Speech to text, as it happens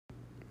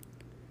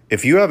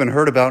If you haven't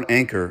heard about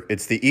Anchor,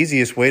 it's the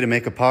easiest way to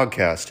make a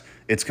podcast.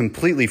 It's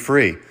completely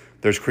free.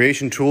 There's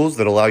creation tools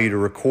that allow you to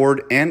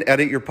record and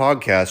edit your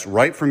podcast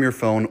right from your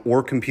phone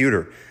or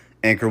computer.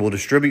 Anchor will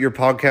distribute your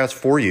podcast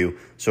for you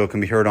so it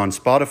can be heard on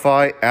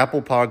Spotify,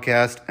 Apple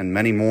Podcast, and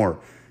many more.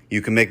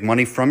 You can make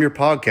money from your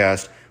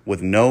podcast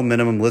with no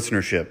minimum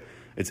listenership.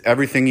 It's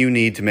everything you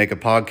need to make a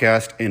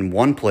podcast in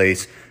one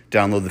place.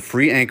 Download the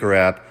free Anchor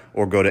app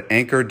or go to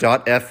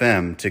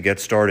anchor.fm to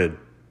get started.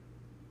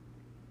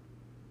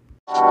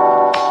 All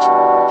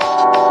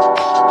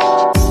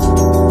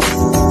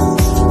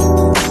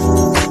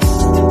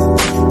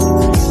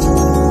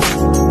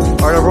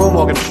right, everyone,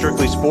 welcome to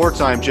Strictly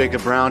Sports. I'm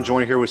Jacob Brown,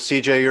 joined here with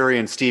CJ Uri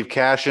and Steve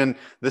Cashin.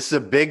 This is a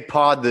big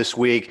pod this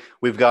week.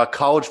 We've got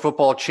college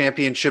football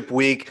championship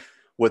week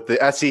with the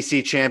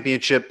SEC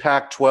championship,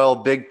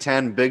 Pac-12, Big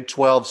 10, Big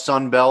 12,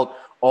 Sun Belt.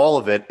 All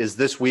of it is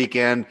this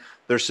weekend.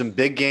 There's some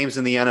big games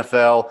in the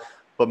NFL,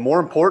 but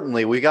more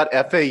importantly, we got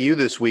FAU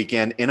this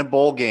weekend in a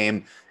bowl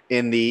game.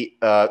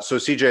 So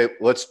CJ,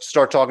 let's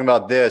start talking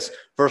about this.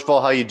 First of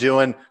all, how you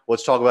doing?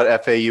 Let's talk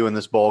about FAU in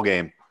this bowl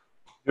game.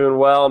 Doing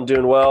well. I'm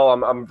doing well.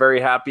 I'm very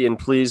happy and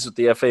pleased with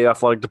the FAU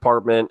athletic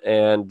department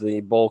and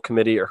the bowl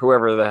committee or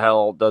whoever the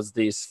hell does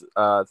these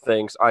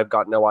things. I've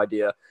got no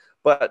idea.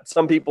 But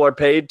some people are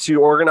paid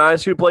to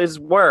organize who plays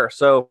where.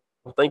 So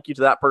thank you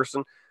to that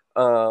person.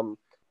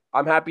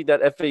 I'm happy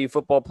that FAU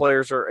football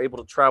players are able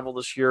to travel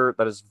this year.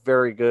 That is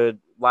very good.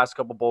 Last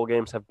couple bowl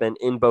games have been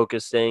in Boca,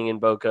 staying in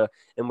Boca.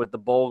 And with the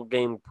bowl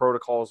game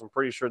protocols, I'm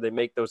pretty sure they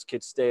make those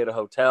kids stay at a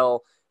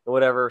hotel and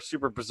whatever.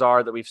 Super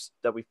bizarre that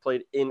we've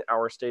played in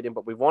our stadium,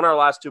 but we've won our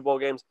last two bowl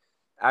games.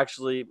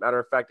 Actually, matter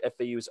of fact,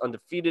 FAU is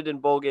undefeated in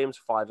bowl games,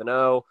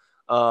 5-0.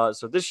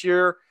 So this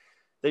year,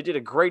 they did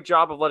a great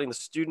job of letting the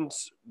student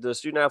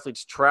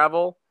athletes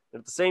travel. And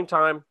at the same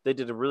time, they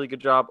did a really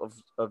good job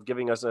of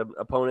giving us an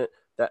opponent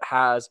that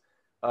has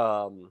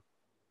a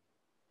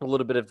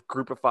little bit of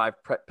group of five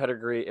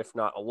pedigree, if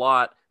not a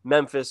lot.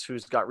 Memphis,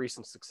 who's got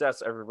recent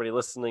success. Everybody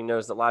listening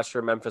knows that last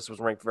year Memphis was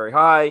ranked very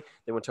high.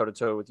 They went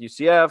toe-to-toe with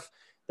UCF.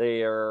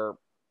 They are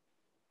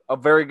a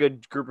very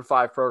good group of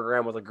five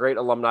program with a great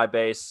alumni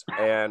base,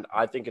 and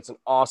I think it's an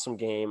awesome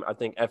game. I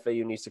think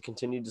FAU needs to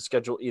continue to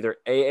schedule either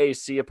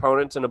AAC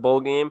opponents in a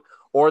bowl game,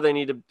 or they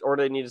need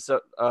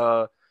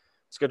to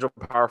schedule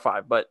Power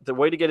Five. But the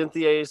way to get into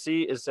the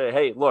AAC is say,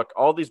 hey, look,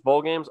 all these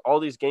bowl games, all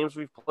these games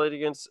we've played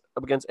against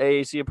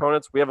AAC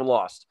opponents, we haven't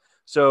lost.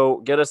 So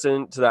get us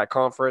into that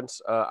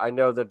conference. I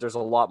know that there's a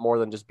lot more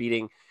than just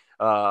beating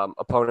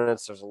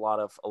opponents. There's a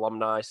lot of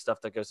alumni stuff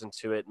that goes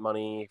into it,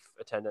 money,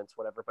 attendance,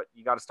 whatever, but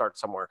you got to start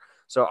somewhere.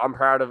 So I'm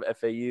proud of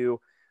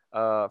FAU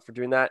for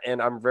doing that. And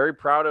I'm very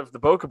proud of the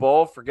Boca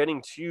Bowl for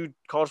getting two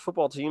college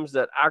football teams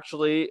that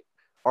actually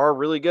are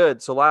really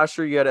good. So last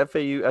year you had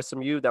FAU,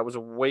 SMU. That was a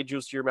way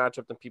juicier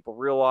matchup than people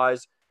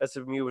realize.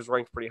 SMU was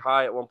ranked pretty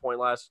high at one point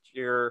last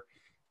year,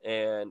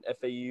 and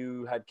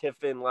FAU had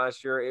Kiffin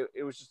last year.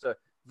 It was just a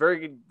very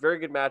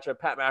good matchup.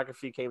 Pat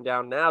McAfee came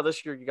down. Now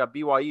this year you got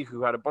BYU,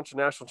 who had a bunch of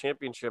national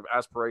championship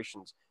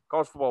aspirations,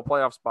 college football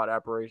playoff spot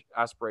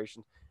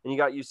aspirations, and you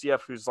got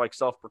UCF, who's like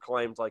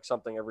self-proclaimed like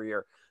something every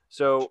year.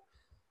 So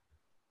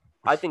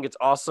I think it's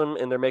awesome,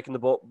 and they're making the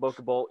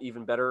Boca Bowl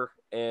even better,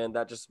 and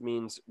that just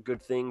means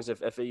good things. If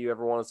FAU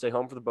ever want to stay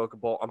home for the Boca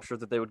Bowl, I'm sure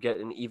that they would get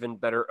an even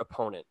better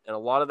opponent, and a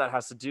lot of that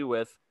has to do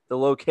with the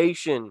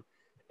location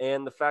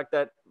and the fact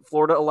that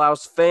Florida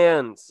allows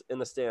fans in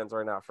the stands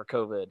right now for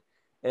COVID.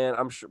 And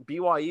I'm sure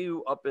BYU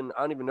up in,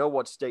 I don't even know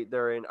what state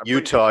they're in.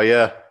 Utah,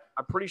 yeah.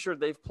 I'm pretty sure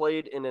they've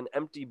played in an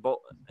empty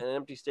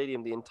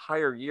stadium the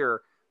entire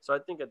year. So I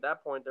think at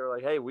that point they're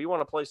like, hey, we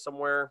want to play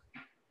somewhere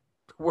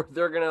where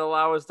they're going to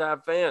allow us to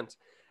have fans.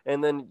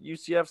 And then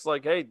UCF's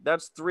like, hey,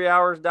 that's 3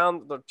 hours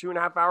down,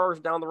 2.5 hours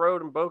down the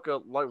road in Boca.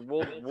 Like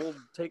we'll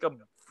take a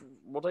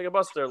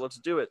bus there. Let's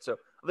do it. So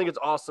I think it's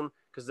awesome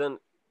because then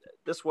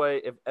this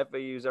way, if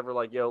FAU's ever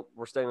like, yo,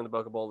 we're staying in the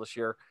Boca Bowl this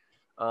year,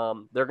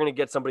 they're going to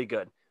get somebody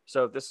good.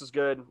 So this is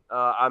good.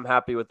 I'm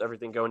happy with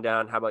everything going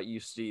down. How about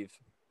you, Steve?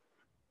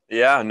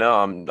 Yeah,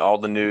 no, all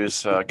the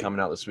news coming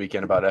out this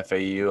weekend about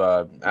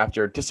FAU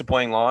after a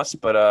disappointing loss,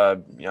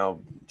 but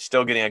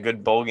still getting a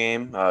good bowl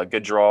game,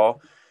 good draw.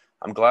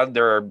 I'm glad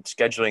they're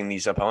scheduling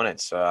these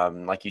opponents.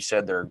 Like you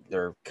said,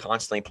 they're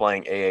constantly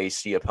playing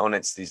AAC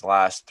opponents these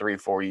last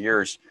 3-4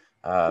 years.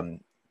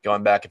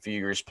 Going back a few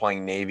years,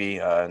 playing Navy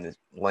in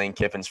Lane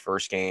Kiffin's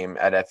first game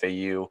at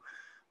FAU.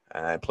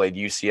 I played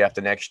UCF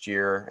the next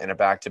year in a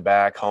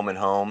back-to-back, home and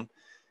home.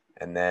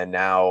 And then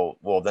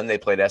then they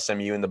played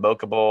SMU in the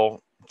Boca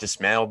Bowl,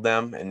 dismantled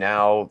them, and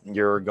now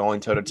you're going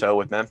toe-to-toe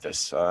with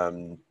Memphis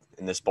in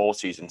this bowl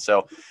season.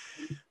 So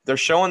they're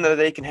showing that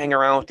they can hang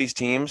around with these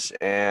teams,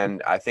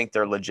 and I think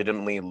they're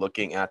legitimately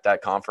looking at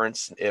that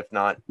conference, if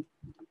not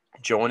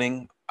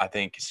joining. I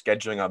think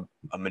scheduling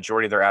a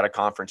majority of their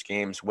out-of-conference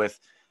games with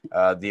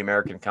the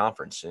American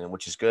Conference, and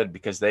which is good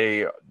because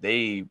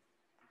they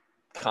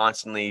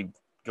constantly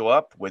go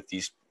up with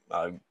these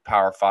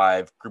Power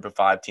Five, Group of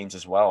Five teams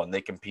as well, and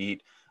they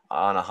compete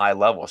on a high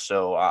level.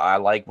 So I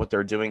like what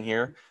they're doing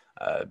here.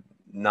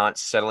 not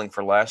settling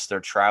for less. They're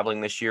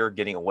traveling this year,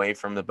 getting away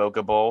from the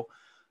Boca Bowl,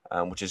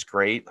 which is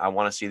great. I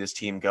want to see this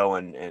team go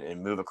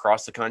and move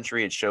across the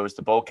country. It shows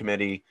the bowl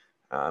committee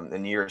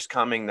in years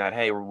coming that,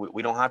 hey,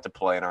 we don't have to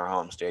play in our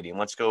home stadium.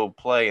 Let's go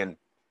play in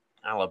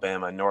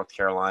Alabama, North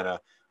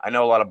Carolina. I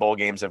know a lot of bowl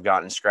games have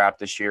gotten scrapped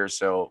this year,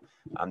 so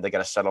they got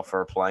to settle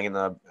for playing in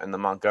the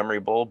Montgomery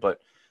Bowl.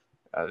 But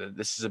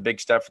this is a big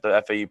step for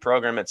the FAU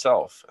program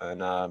itself,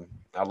 and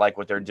I like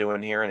what they're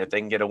doing here. And if they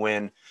can get a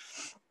win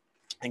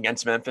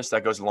against Memphis,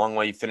 that goes a long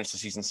way. You finish the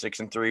season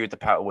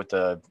 6-3 with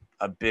a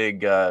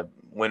big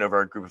win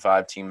over a Group of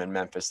 5 team in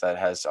Memphis that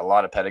has a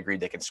lot of pedigree.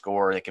 They can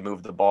score, they can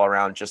move the ball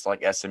around, just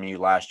like SMU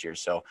last year.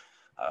 So,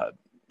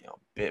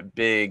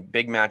 big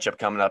matchup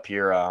coming up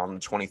here on the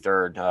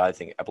 23rd.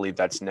 I believe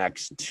that's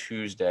next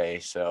Tuesday.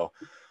 So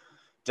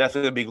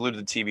definitely be glued to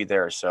the TV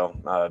there. So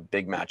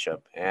big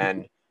matchup.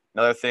 And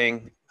another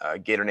thing,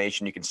 Gator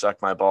Nation, you can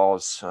suck my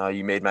balls.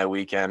 You made my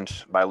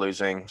weekend by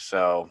losing.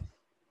 So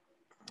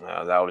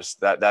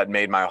that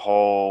made my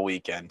whole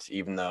weekend,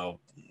 even though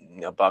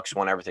Bucks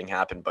won, everything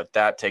happened, but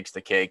that takes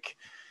the cake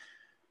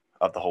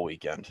of the whole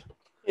weekend.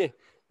 Yeah.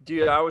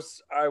 Dude, I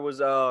was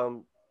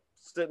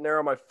sitting there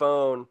on my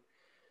phone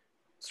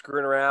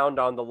screwing around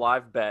on the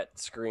live bet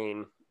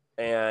screen,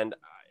 and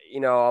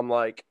I'm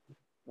like,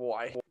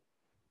 why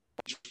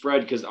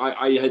spread? Because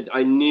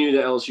I knew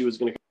that LSU was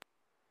going to.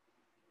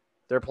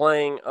 They're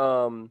playing.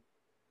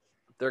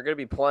 They're going to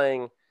be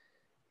playing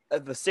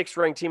the 6th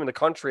ranked team in the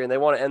country, and they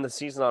want to end the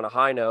season on a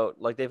high note.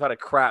 Like, they've had a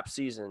crap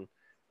season.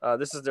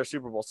 This is their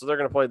Super Bowl, so they're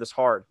going to play this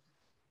hard.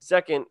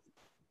 Second,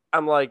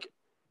 I'm like,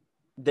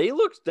 they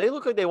look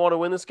like they want to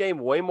win this game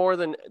way more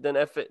than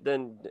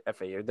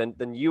FAU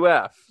than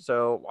UF.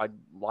 So I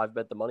live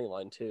bet the money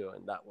line too,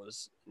 and that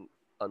was an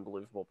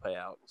unbelievable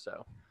payout.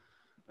 So,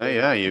 hey,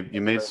 yeah, you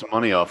made some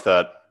money off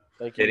that.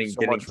 Thank you so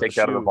getting much for kicked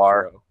out of the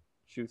bar.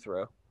 Shoe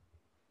throw.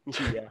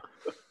 Yeah.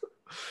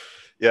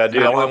 Yeah,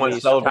 dude. I only want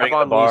to celebrate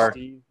the bar.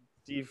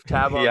 Steve,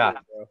 tab on me,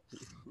 bro.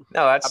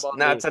 No,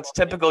 that's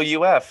typical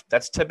UF.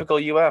 That's typical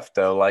UF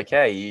though. Like,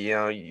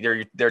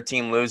 hey, their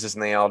team loses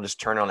and they all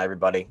just turn on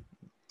everybody.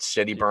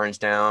 City burns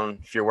down.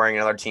 If you're wearing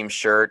another team's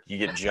shirt, you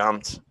get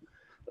jumped.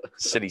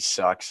 City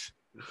sucks.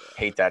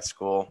 Hate that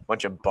school.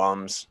 Bunch of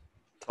bums.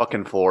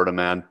 Fucking Florida,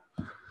 man.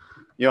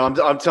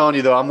 I'm telling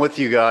you though, I'm with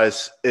you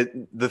guys.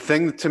 The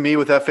thing to me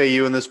with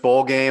FAU in this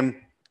bowl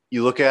game,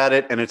 you look at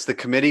it and it's the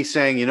committee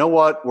saying, you know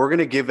what, we're going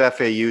to give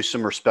FAU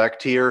some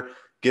respect here.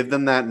 Give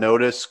them that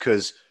notice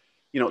because,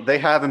 they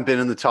haven't been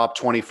in the top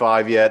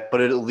 25 yet,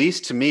 but at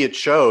least to me, it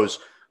shows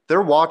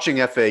they're watching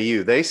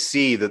FAU. They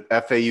see that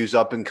FAU's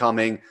up and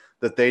coming,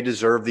 that they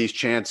deserve these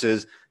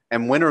chances,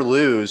 and win or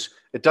lose,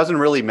 it doesn't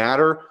really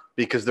matter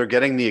because they're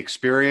getting the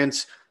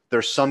experience.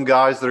 There's some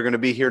guys that are going to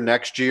be here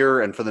next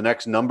year and for the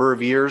next number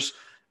of years.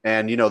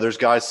 And, there's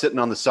guys sitting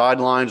on the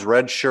sidelines,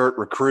 red shirt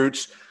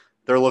recruits.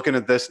 They're looking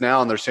at this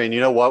now and they're saying, you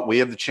know what, we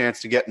have the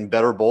chance to get in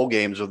better bowl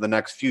games over the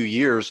next few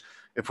years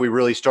if we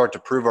really start to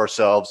prove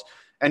ourselves.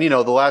 And,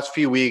 the last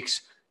few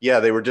weeks, yeah,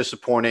 they were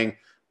disappointing,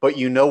 but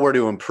where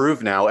to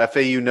improve now.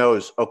 FAU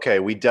knows, okay,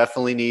 we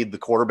definitely need the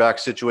quarterback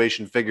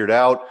situation figured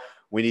out.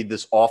 We need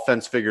this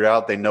offense figured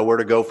out. They know where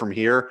to go from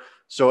here.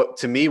 So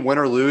to me, win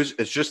or lose,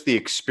 it's just the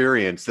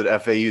experience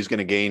that FAU is going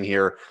to gain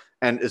here.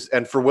 And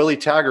for Willie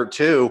Taggart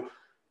too,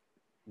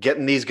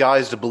 getting these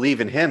guys to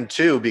believe in him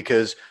too,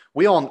 because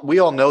we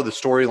all know the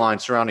storyline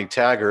surrounding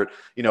Taggart,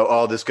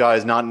 oh, this guy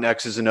is not an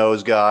X's and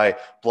O's guy,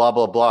 blah,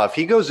 blah, blah. If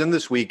he goes in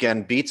this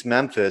weekend, beats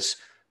Memphis,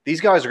 these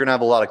guys are going to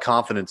have a lot of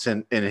confidence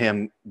in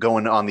him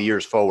going on the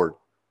years forward.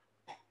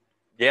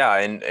 Yeah.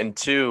 And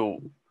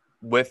two,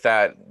 with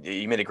that,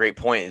 you made a great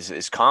point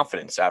is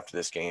confidence after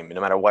this game. No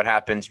matter what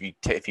happens,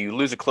 if you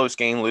lose a close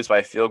game, lose by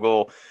a field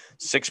goal,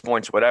 6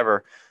 points,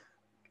 whatever,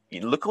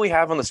 look what we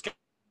have on the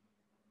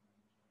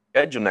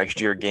schedule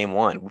next year, game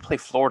 1. We play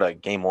Florida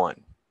game 1.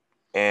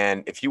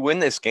 And if you win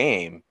this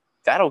game,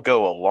 that'll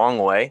go a long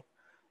way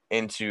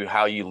into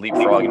how you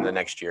leapfrog into the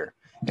next year.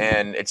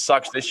 And it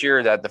sucks this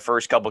year that the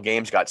first couple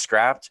games got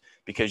scrapped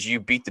because you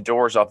beat the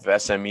doors off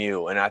of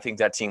SMU. And I think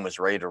that team was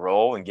ready to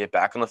roll and get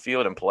back on the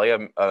field and play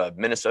a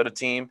Minnesota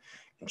team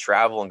and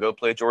travel and go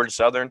play Georgia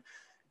Southern.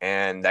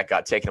 And that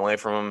got taken away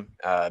from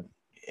them.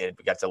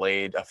 It got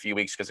delayed a few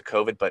weeks because of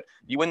COVID. But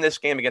you win this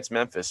game against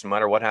Memphis, no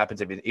matter what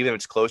happens, even if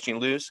it's close and you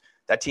lose,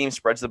 that team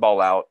spreads the ball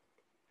out.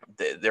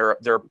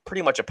 They're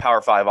pretty much a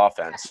Power 5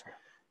 offense.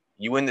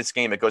 You win this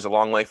game, it goes a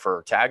long way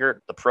for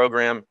Taggart, the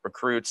program,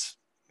 recruits,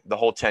 the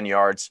whole 10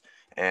 yards,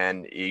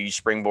 and you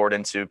springboard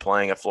into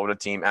playing a Florida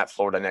team at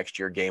Florida next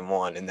year, game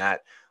 1, and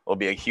that will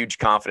be a huge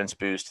confidence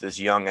boost to this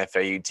young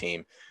FAU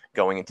team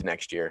going into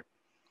next year.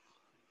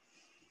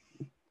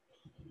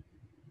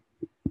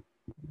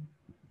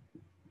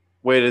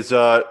 Wait,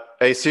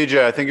 hey,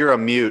 CJ, I think you're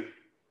on mute.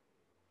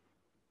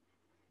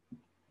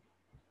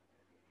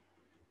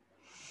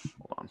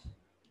 Hold on.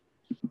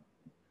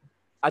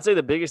 I'd say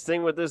the biggest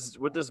thing with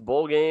this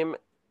bowl game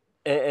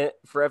and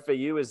for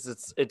FAU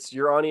is it's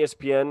you're on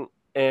ESPN,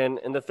 and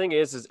the thing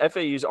is FAU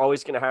is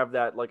always going to have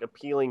that like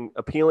appealing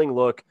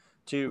look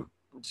to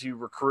to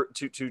recruit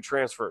to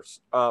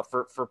transfers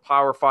for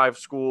Power 5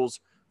 schools,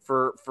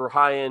 for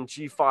high-end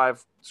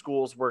G5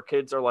 schools where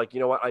kids are like, you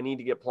know what, I need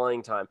to get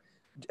playing time.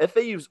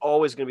 FAU is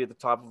always going to be at the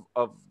top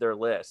of their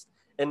list,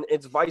 and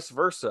it's vice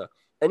versa.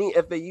 Any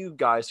FAU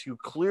guys who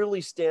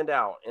clearly stand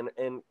out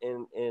and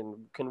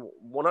can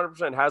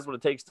 100% has what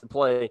it takes to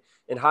play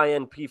in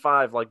high-end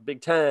P5 like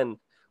Big Ten.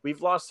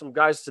 We've lost some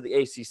guys to the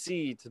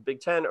ACC, to Big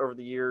Ten over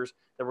the years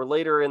that were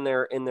later in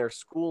their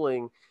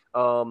schooling.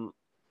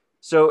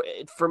 So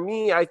for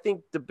me, I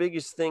think the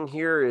biggest thing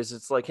here is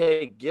it's like,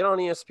 hey, get on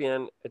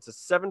ESPN. It's a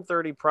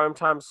 7:30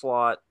 primetime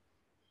slot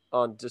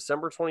on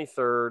December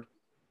 23rd.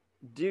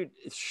 Dude,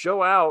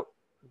 show out,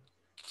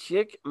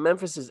 kick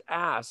Memphis's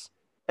ass.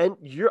 And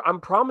I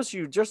promise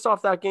you, just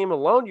off that game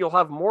alone, you'll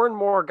have more and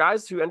more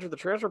guys who enter the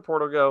transfer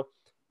portal go,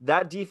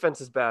 that defense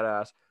is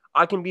badass.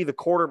 I can be the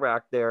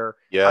quarterback there.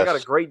 Yes. I got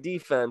a great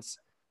defense.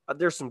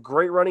 There's some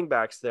great running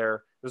backs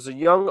there. There's a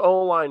young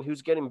O-line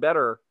who's getting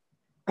better.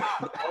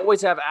 You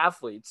always have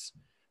athletes.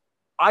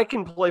 I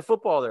can play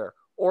football there.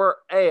 Or,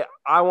 hey,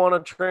 I want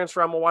to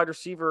transfer. I'm a wide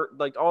receiver.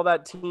 Like, all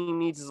that team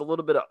needs is a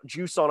little bit of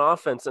juice on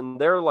offense, and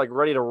they're, like,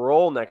 ready to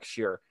roll next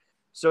year.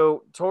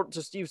 So,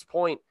 to Steve's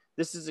point,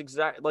 this is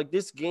exact. Like,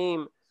 this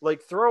game,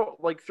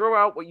 throw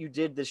out what you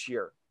did this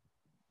year.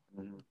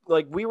 Mm-hmm.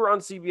 Like, we were on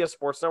CBS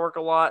Sports Network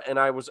a lot, and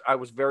I was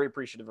very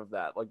appreciative of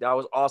that. Like, that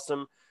was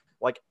awesome.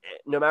 Like,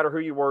 no matter who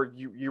you were,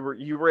 you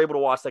were able to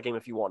watch that game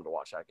if you wanted to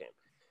watch that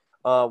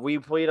game. We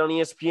played on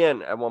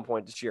ESPN at one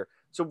point this year.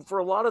 So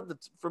for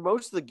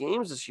most of the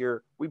games this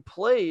year, we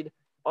played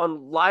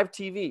on live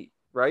TV,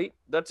 right?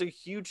 That's a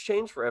huge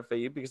change for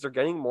FAU because they're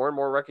getting more and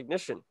more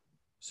recognition.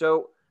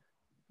 So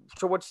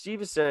what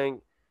Steve is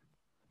saying,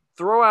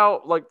 throw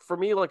out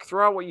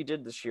what you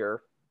did this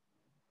year.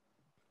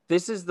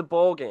 This is the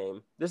bowl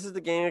game. This is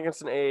the game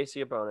against an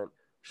AAC opponent.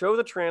 Show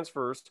the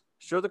transfers,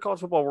 show the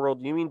college football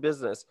world you mean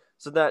business,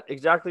 so that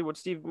exactly what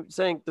Steve was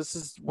saying, this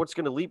is what's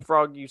going to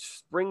leapfrog you,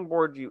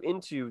 springboard you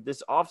into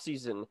this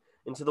offseason,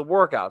 into the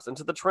workouts,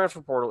 into the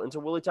transfer portal, into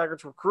Willie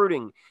Taggart's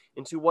recruiting,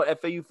 into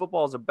what FAU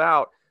football is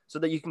about, so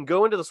that you can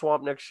go into the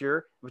swamp next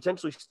year and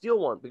potentially steal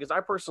one. Because I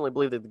personally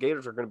believe that the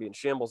Gators are going to be in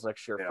shambles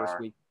next year, first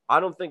week. I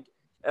don't think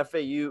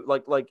FAU,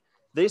 like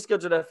they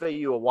scheduled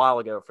FAU a while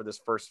ago for this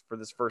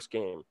first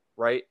game,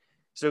 right?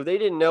 So they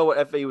didn't know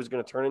what FAU was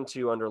going to turn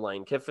into under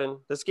Lane Kiffin.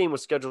 This game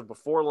was scheduled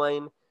before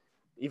Lane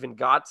even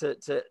got to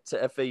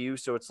FAU.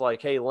 So it's like,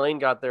 hey, Lane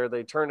got there.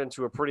 They turned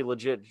into a pretty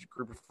legit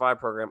group of 5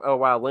 program. Oh,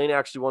 wow. Lane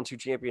actually won 2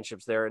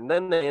 championships there. And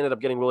then they ended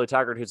up getting Willie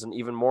Taggart, who's an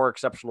even more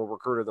exceptional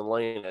recruiter than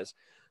Lane is.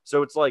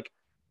 So it's like,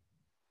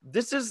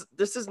 this is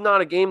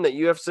not a game that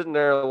you have sitting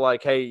there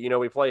like, hey, you know,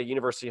 we play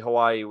University of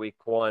Hawaii week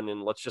 1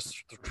 and let's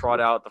just trot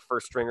out the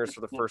first stringers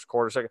for the first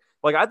quarter, second.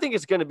 Like, I think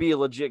it's going to be a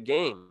legit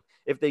game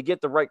if they get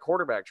the right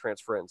quarterback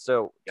transfer in.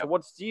 So to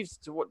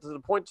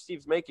the point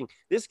Steve's making,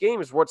 this game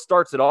is what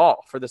starts it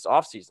all for this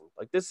offseason.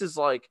 Like, this is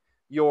like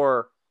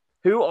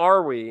who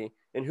are we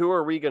and who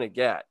are we going to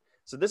get?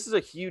 So this is a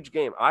huge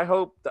game. I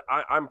hope that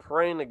I'm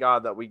praying to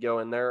God that we go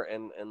in there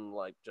and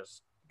like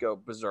just go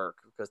berserk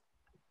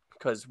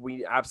because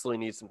we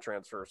absolutely need some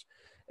transfers,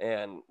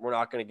 and we're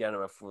not going to get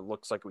them if it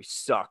looks like we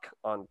suck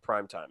on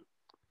primetime.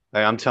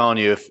 Hey, I'm telling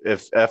you,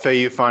 if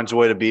FAU finds a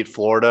way to beat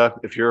Florida,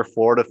 if you're a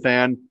Florida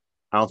fan,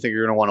 I don't think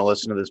you're going to want to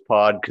listen to this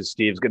pod because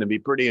Steve's going to be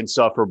pretty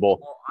insufferable.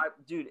 Well, I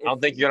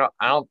don't think you're going to.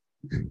 I don't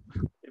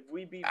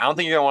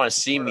think you're going to want to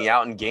see me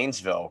out in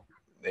Gainesville.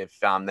 They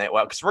found that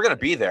because we're going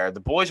to be there. The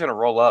boys are going to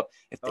roll up.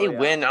 If they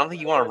win, I don't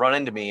think you want to run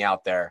into me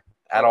out there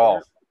at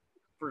all.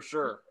 For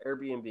sure,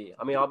 Airbnb.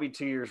 I mean, I'll be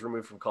 2 years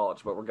removed from college,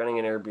 but we're getting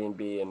an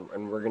Airbnb,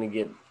 and we're going to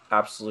get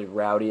absolutely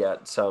rowdy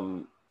at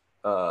some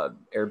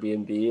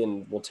Airbnb,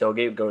 and we'll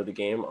tailgate, go to the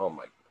game. Oh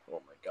my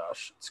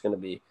gosh, it's going to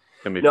be.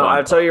 No,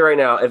 I'll tell you right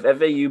now, if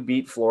FAU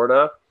beat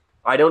Florida,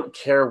 I don't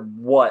care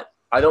what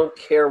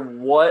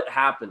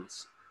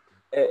happens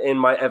in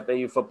my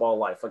FAU football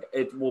life. Like,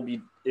 it'll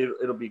be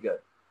good.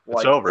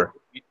 It's over.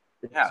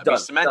 It'll be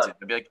cemented.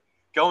 It'll be like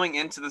going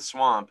into the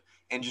swamp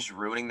and just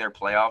ruining their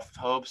playoff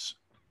hopes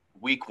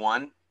week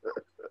 1.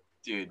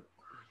 Dude.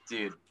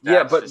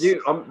 Yeah, but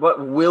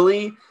but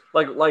Willie,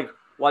 like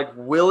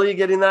Willie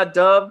getting that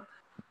dub.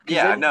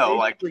 Yeah, no,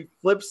 like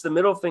flips the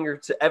middle finger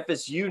to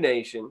FSU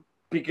Nation.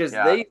 Because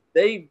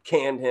they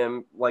canned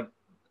him like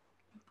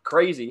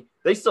crazy.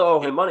 They still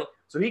owe him money.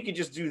 So he could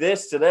just do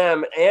this to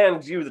them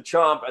and do the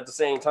chomp at the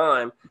same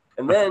time.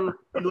 And then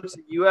he looks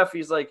at UF.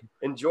 He's like,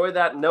 enjoy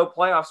that no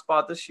playoff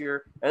spot this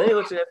year. And then he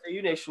looks at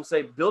FAU Nation and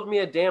say, build me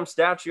a damn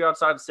statue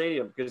outside the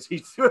stadium because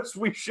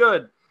we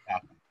should. Yeah.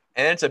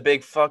 And it's a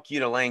big fuck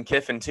you to Lane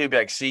Kiffin, too. Be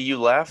like, see, you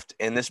left,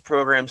 and this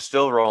program's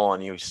still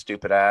rolling, you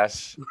stupid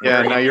ass.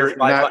 Yeah, now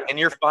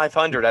you're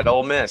 500 at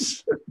Ole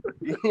Miss.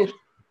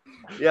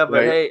 Yeah,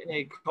 but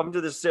hey, come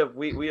to the SIP.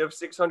 We have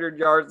 600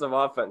 yards of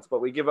offense,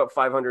 but we give up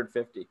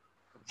 550.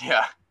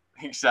 Yeah,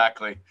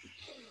 exactly.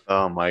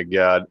 Oh, my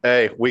God.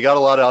 Hey, we got a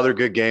lot of other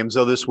good games,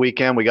 though, this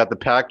weekend. We got the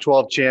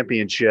Pac-12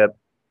 championship,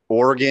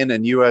 Oregon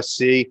and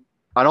USC.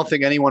 I don't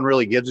think anyone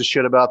really gives a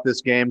shit about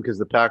this game because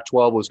the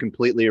Pac-12 was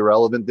completely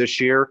irrelevant this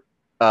year.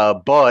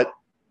 But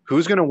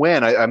who's going to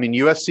win? I mean,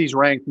 USC's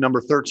ranked number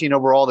 13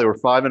 overall. They were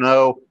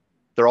 5-0.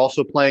 They're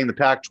also playing the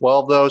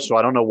Pac-12 though, so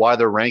I don't know why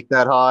they're ranked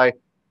that high.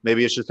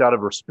 Maybe it's just out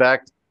of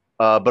respect.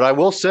 But I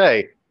will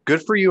say,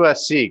 good for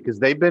USC because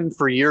they've been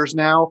for years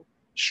now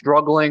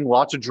struggling,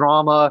 lots of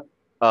drama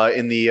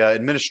in the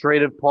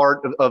administrative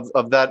part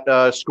of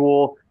that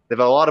school. They've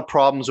had a lot of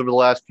problems over the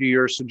last few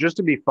years. So just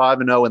to be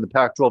 5-0 in the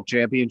Pac-12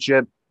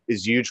 championship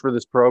is huge for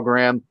this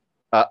program.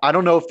 I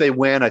don't know if they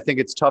win. I think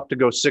it's tough to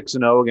go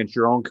 6-0 against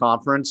your own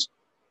conference.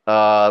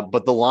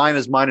 But the line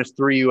is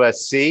 -3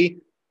 USC.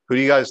 Who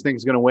do you guys think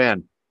is going to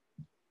win?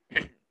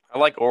 I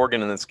like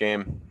Oregon in this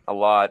game a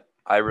lot.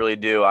 I really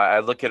do.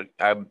 I'm looking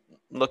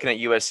at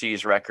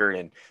USC's record,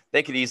 and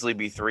they could easily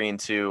be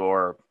 3-2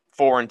 or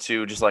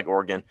 4-2, just like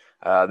Oregon.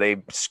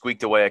 They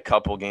squeaked away a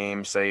couple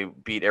games. They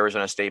beat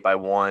Arizona State by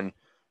 1.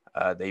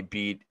 They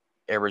beat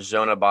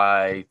Arizona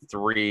by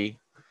 3,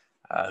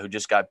 who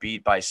just got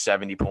beat by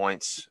 70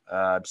 points.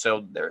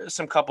 So there is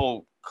some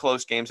couple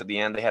close games at the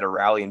end. They had a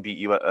rally and beat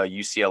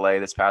UCLA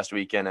this past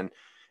weekend, and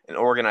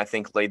Oregon, I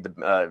think, they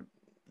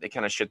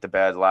kind of shit the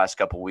bed the last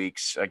couple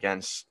weeks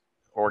against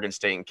Oregon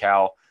State and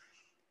Cal.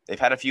 They've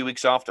had a few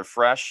weeks off. They're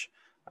fresh.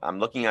 I'm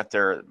looking at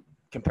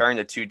comparing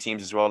the two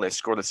teams as well. They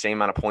score the same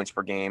amount of points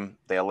per game.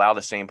 They allow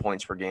the same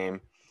points per game.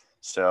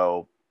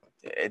 So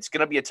it's going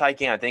to be a tight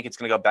game. I think it's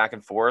going to go back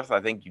and forth. I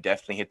think you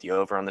definitely hit the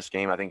over on this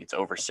game. I think it's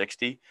over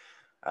 60.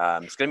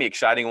 It's going to be an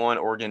exciting one.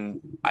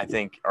 Oregon, I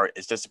think,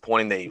 is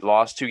disappointing. They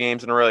lost 2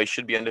 games in a row. They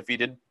should be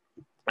undefeated.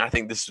 I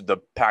think this is the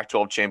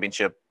Pac-12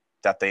 championship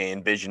that they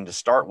envisioned to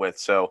start with.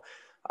 So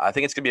I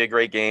think it's going to be a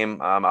great game.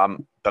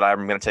 But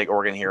I'm going to take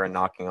Oregon here and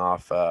knocking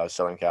off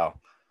Southern Cal.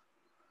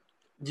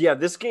 Yeah,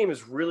 this game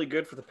is really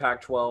good for the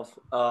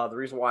Pac-12. The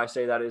reason why I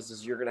say that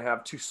is you're going to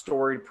have 2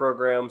 storied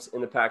programs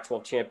in the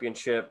Pac-12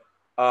 championship,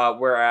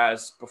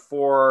 whereas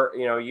before,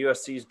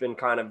 USC's been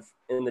kind of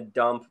in the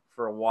dump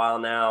for a while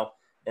now,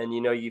 and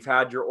you've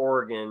had your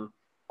Oregon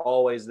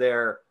always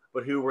there,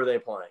 but who were they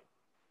playing?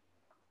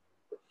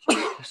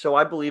 So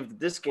I believe that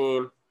this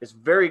game is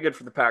very good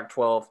for the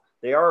Pac-12.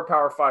 They are a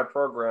Power 5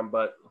 program,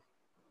 but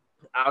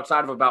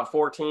outside of about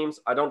 4 teams,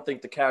 I don't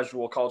think the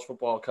casual college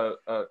football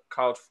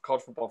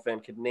fan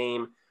could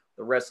name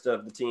the rest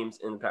of the teams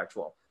in the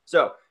Pac-12.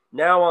 So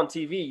now on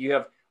TV, you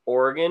have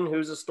Oregon,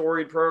 who's a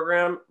storied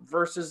program,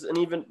 versus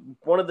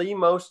one of the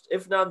most,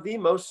 if not the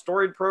most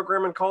storied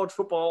program in college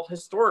football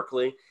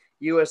historically,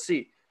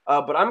 USC.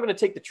 But I'm going to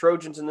take the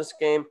Trojans in this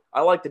game.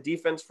 I like the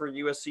defense for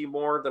USC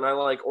more than I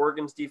like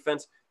Oregon's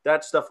defense.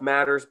 That stuff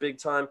matters big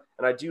time.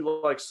 And I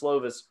do like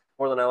Slovis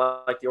more than I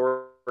like the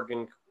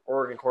Oregon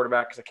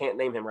quarterback because I can't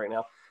name him right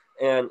now.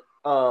 And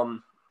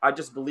I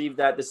just believe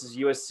that this is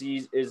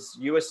USC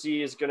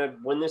is going to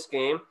win this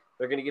game.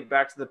 They're going to get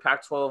back to the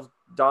Pac-12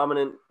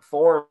 dominant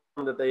form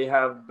that they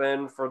have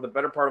been for the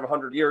better part of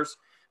 100 years.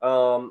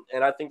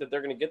 And I think that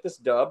they're going to get this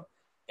dub.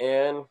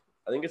 And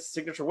I think it's a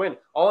signature win.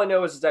 All I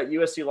know is that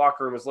USC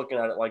locker room is looking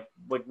at it like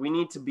we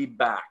need to be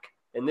back.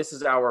 And this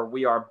is our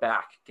we are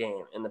back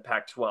game in the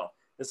Pac-12.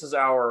 This is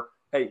our,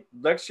 hey,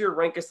 next year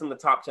rank us in the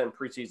top 10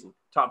 preseason,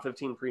 top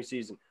 15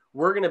 preseason.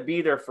 We're going to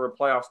be there for a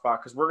playoff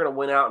spot because we're going to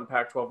win out in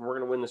Pac-12 and we're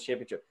going to win this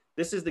championship.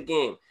 This is the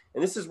game.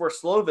 And this is where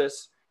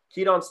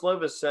Keaton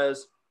Slovis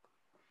says,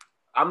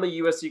 I'm the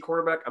USC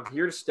quarterback. I'm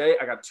here to stay.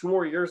 I got 2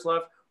 more years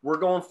left. We're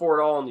going for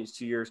it all in these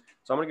 2 years.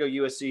 So I'm going to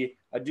go USC.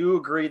 I do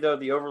agree, though,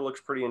 the over looks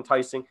pretty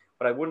enticing,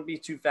 but I wouldn't be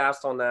too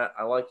fast on that.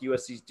 I like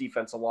USC's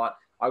defense a lot.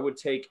 I would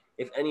take,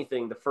 if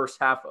anything, the first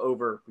half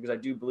over because I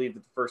do believe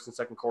that the first and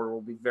second quarter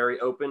will be very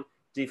open.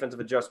 Defensive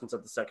adjustments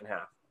at the second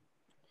half.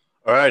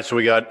 All right, so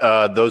we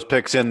got those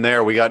picks in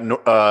there. We got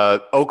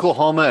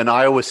Oklahoma and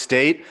Iowa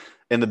State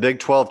in the Big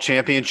 12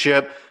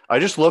 championship. I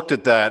just looked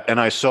at that, and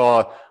I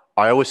saw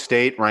Iowa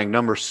State ranked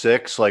number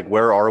 6. Like,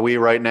 where are we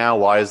right now?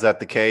 Why is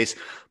that the case?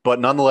 But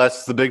nonetheless,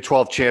 it's the Big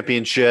 12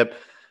 championship.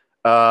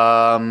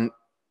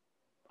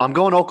 I'm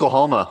going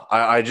Oklahoma.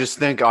 I just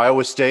think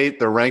Iowa State,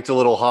 they're ranked a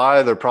little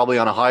high. They're probably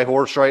on a high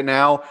horse right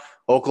now.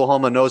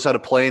 Oklahoma knows how to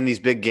play in these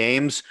big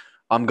games.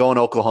 I'm going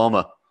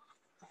Oklahoma.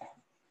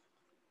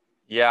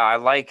 Yeah, I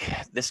like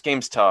this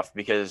game's tough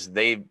because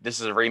this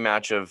is a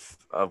rematch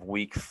of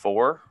week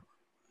 4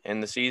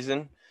 in the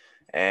season.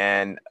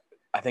 And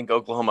I think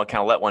Oklahoma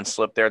kind of let one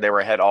slip there. They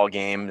were ahead all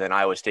game. Then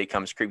Iowa State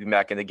comes creeping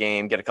back in the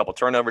game, get a couple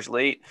turnovers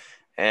late,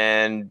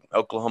 and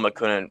Oklahoma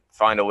couldn't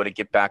find a way to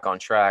get back on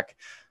track.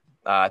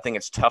 I think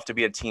it's tough to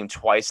beat a team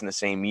twice in the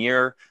same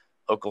year.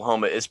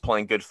 Oklahoma is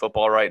playing good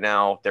football right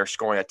now. They're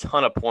scoring a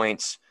ton of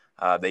points.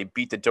 They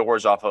beat the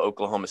doors off of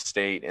Oklahoma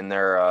State in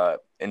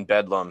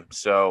Bedlam.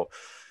 So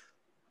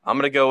I'm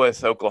going to go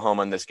with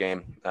Oklahoma in this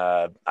game.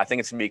 I think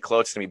it's going to be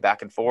close. It's going to be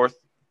back and forth.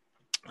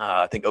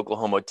 I think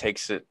Oklahoma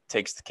takes the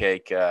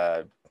cake.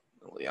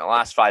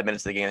 Last 5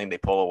 minutes of the game, I think they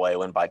pull away,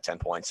 win by 10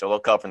 points. So they'll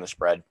cover in the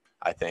spread,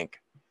 I think.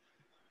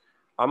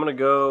 I'm gonna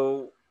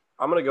go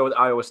with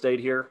Iowa State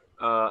here.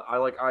 I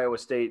like Iowa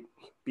State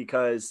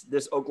because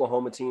this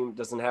Oklahoma team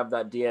doesn't have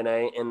that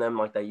DNA in them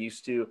like they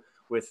used to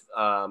with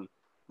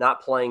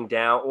not playing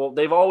down. Well,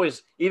 they've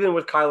always, even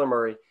with Kyler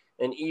Murray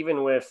and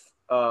even with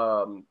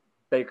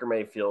Baker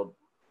Mayfield,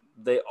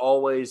 they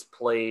always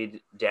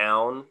played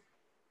down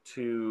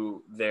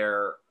to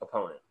their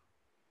opponent.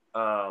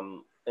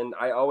 And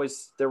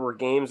there were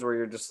games where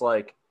you're just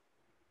like,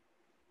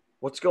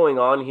 what's going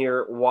on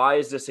here? Why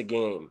is this a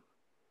game?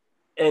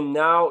 And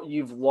now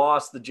you've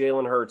lost the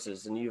Jalen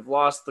Hurtses, and you've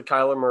lost the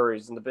Kyler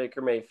Murrays and the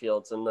Baker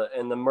Mayfields and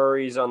the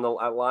Murrays at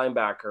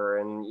linebacker,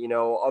 and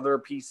other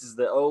pieces,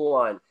 the O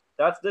line.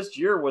 This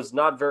year was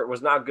not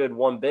good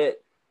one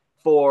bit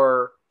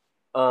for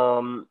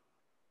the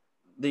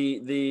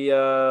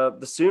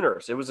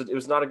Sooners. It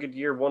was not a good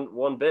year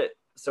one bit.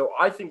 So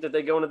I think that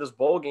they go into this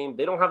bowl game,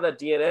 they don't have that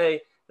DNA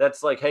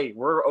that's like, hey,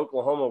 we're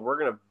Oklahoma, we're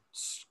gonna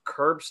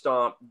curb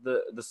stomp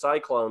the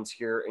Cyclones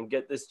here and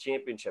get this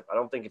championship. I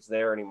don't think it's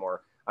there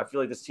anymore. I feel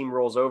like this team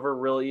rolls over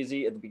real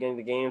easy at the beginning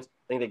of the games.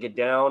 I think they get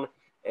down,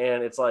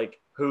 and it's like,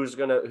 who's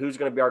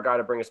gonna be our guy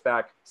to bring us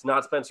back? It's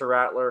not Spencer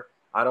Rattler.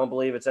 I don't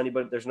believe it's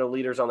anybody. There's no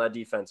leaders on that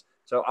defense.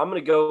 So I'm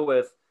gonna go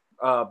with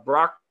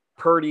Brock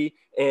Purdy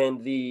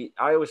and the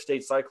Iowa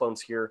State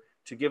Cyclones here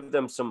to give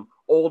them some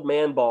old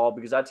man ball,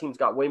 because that team's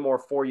got way more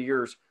 4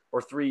 years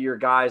or 3-year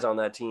guys on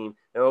that team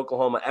than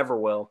Oklahoma ever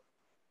will.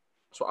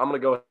 So I'm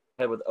going to go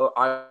ahead with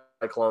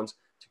Cyclones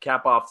to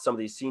cap off some of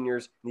these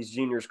seniors and these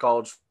juniors'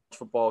 college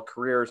football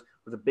careers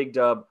with a big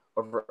dub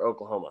over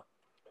Oklahoma.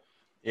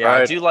 Yeah,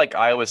 right. I do like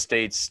Iowa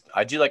State's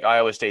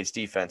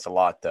defense a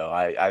lot, though.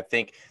 I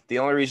think the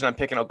only reason I'm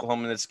picking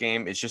Oklahoma in this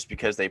game is just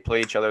because they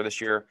play each other this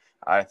year.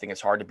 I think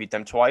it's hard to beat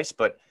them twice,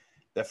 but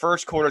the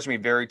first quarter is going to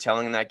be very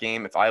telling in that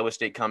game. If Iowa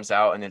State comes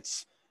out and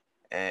it's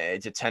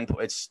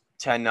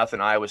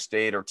 10-0 Iowa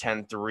State or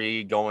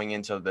 10-3 going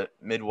into the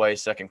midway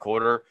second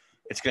quarter,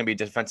 it's going to be a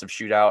defensive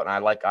shootout, and I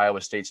like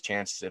Iowa State's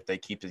chances if they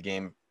keep the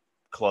game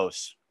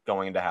close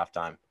going into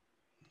halftime.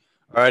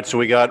 All right, so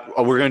we're going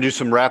to do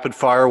some rapid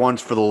fire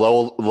ones for the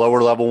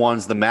lower level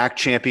ones. The MAC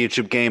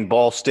championship game,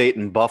 Ball State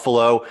and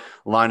Buffalo.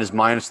 Line is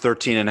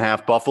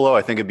 -13.5 Buffalo.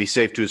 I think it'd be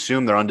safe to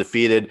assume they're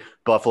undefeated.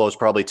 Buffalo's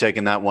probably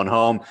taking that one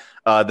home.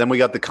 Then we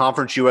got the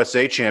Conference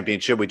USA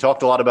championship. We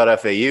talked a lot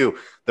about FAU.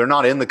 They're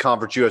not in the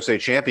Conference USA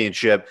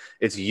championship.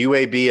 It's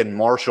UAB and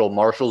Marshall.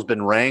 Marshall's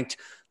been ranked.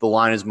 The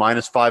line is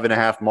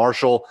 -5.5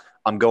 Marshall.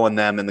 I'm going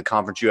them in the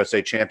Conference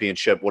USA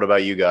championship. What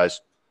about you guys?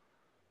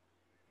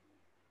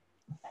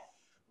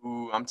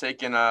 Ooh, I'm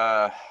taking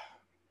Marshall.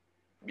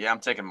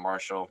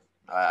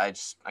 I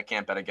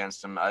can't bet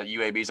against them.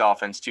 UAB's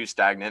offense too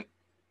stagnant.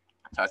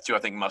 I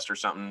think muster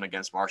something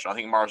against Marshall. I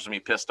think Marshall's gonna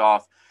be pissed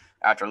off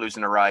after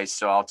losing to Rice,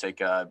 so I'll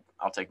take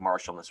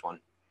Marshall in this one.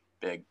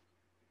 Big.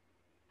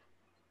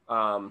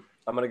 I'm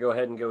gonna go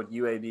ahead and go with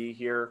UAB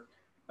here.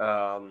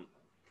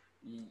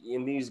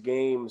 In these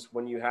games,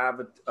 when you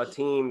have a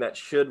team that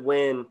should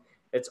win,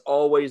 it's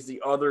always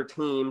the other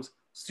team's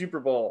Super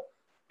Bowl.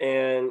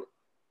 And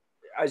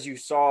as you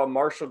saw,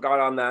 Marshall got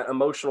on that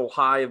emotional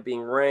high of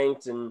being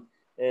ranked and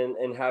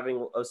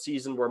having a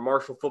season where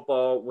Marshall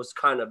football was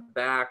kind of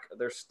back.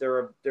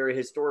 They're a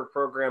historic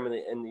program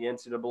in the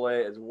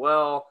NCAA as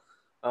well.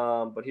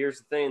 But here's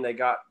the thing: they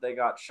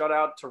got shut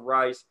out to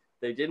Rice.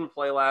 They didn't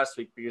play last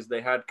week because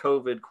they had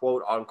COVID,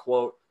 quote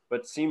unquote.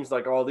 But it seems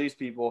like all these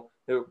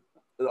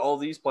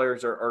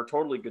players are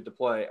totally good to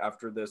play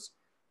after this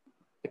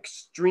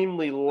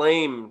extremely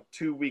lame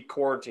 2-week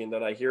quarantine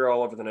that I hear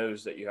all over the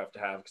news that you have to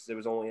have, because it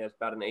was only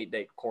about an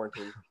 8-day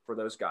quarantine for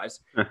those guys.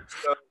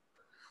 So,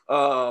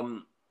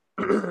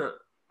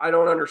 I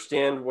don't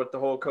understand what the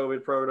whole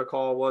COVID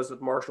protocol was with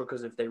Marshall,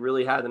 because if they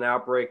really had an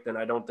outbreak, then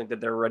I don't think that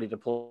they're ready to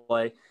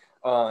play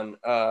on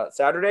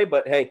Saturday.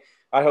 But hey,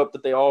 I hope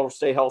that they all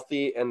stay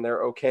healthy and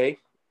they're okay.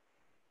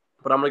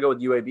 But I'm going to go with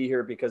UAB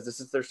here because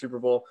this is their Super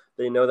Bowl.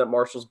 They know that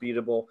Marshall's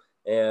beatable,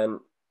 and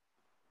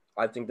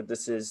I think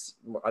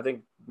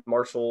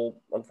Marshall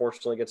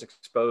unfortunately gets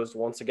exposed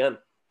once again.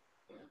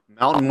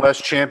 Mountain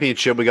West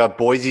Championship, we got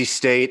Boise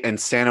State and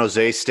San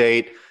Jose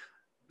State.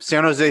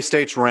 San Jose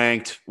State's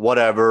ranked,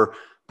 whatever.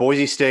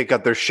 Boise State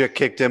got their shit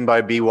kicked in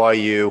by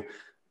BYU.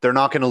 They're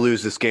not going to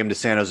lose this game to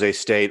San Jose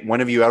State.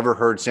 When have you ever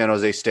heard San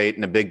Jose State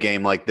in a big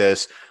game like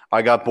this?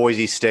 I got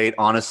Boise State,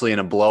 honestly, in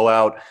a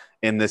blowout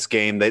in this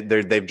game.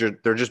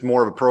 They're just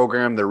more of a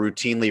program. They're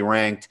routinely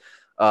ranked.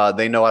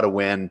 They know how to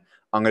win.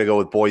 I'm going to go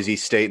with Boise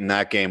State in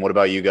that game. What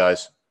about you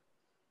guys?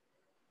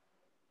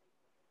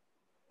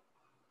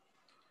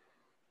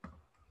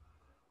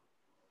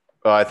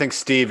 I think,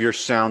 Steve, your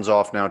sound's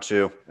off now,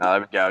 too. There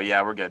we go.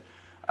 Yeah, we're good.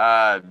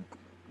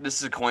 This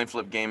is a coin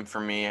flip game for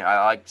me.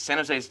 I like San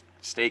Jose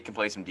State can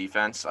play some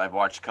defense. I've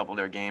watched a couple of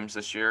their games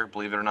this year,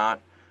 believe it or not.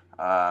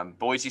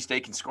 Boise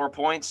State can score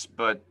points,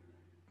 but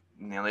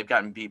they've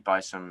gotten beat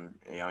by some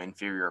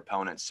inferior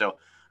opponents. So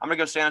I'm going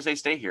to go San Jose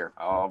State here.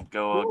 I'll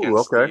go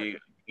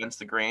against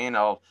the grain.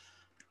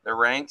 They're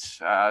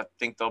ranked. I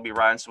think they'll be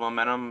riding some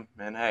momentum,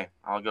 and hey,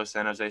 I'll go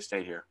San Jose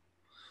State here.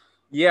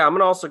 Yeah, I'm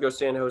gonna also go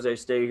San Jose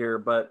State here,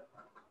 but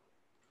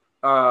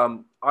I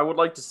would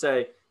like to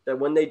say that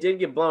when they did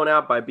get blown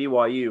out by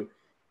BYU,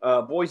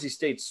 Boise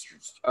State's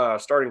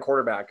starting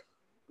quarterback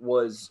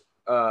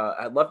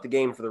had left the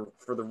game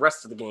for the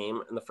rest of the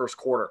game in the first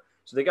quarter.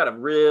 So they got a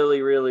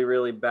really, really,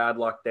 really bad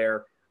luck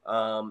there.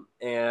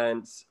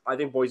 And I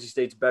think Boise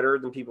State's better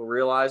than people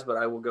realize, but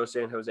I will go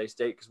San Jose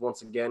State because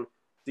once again,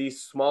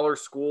 these smaller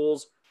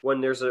schools, when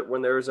there's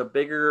a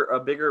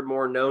bigger,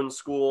 more known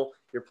school,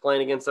 you're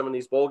playing against some of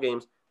these bowl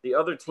games. The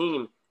other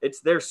team, it's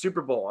their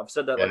Super Bowl. I've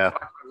said that like 5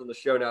 times on the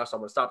show now, so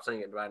I'm gonna stop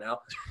saying it by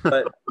now.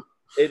 But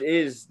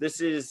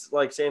this is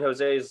like San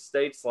Jose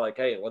State's like,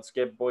 hey, let's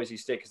get Boise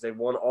State because they've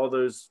won all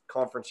those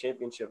conference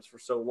championships for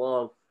so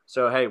long.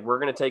 So hey, we're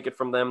gonna take it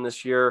from them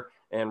this year,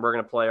 and we're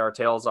gonna play our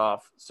tails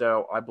off.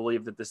 So I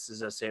believe that this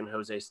is a San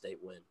Jose State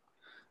win.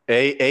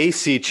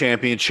 AAC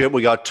championship.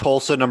 We got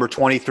Tulsa number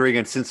 23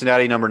 against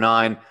Cincinnati number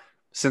 9.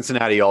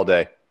 Cincinnati all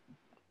day.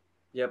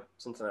 Yep,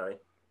 Cincinnati.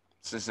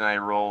 Cincinnati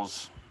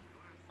rolls.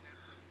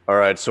 All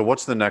right, so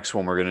what's the next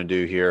one we're going to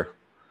do here?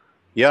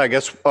 Yeah, I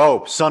guess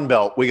Sun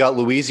Belt. We got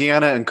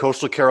Louisiana and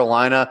Coastal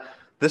Carolina.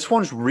 This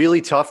one's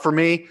really tough for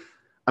me.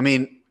 I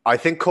mean, I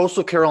think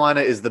Coastal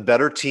Carolina is the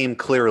better team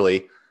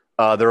clearly.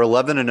 They're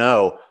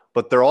 11-0,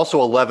 but they're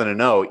also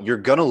 11-0. You're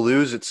going to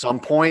lose at some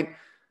point.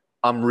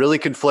 I'm really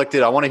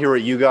conflicted. I want to hear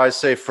what you guys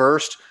say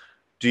first.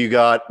 Do you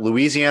got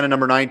Louisiana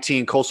number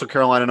 19, Coastal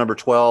Carolina number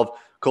 12?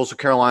 Coastal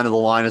Carolina, the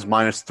line is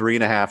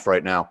 -3.5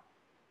 right now.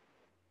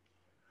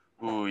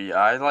 Ooh, yeah,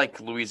 I like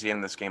Louisiana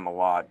in this game a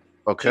lot.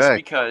 Okay. Just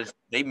because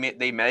they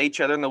met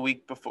each other in the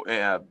week before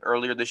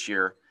earlier this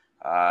year.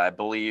 I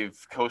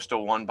believe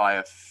Coastal won by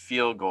a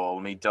field goal.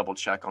 Let me double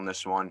check on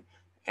this one.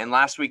 And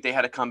last week they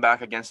had to come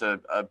back against a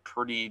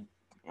pretty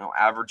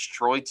average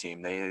Troy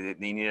team. They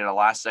needed a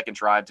last-second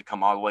drive to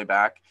come all the way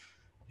back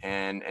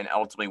and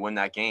ultimately win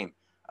that game.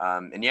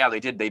 And yeah, they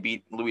did. They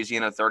beat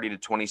Louisiana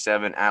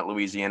 30-27 at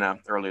Louisiana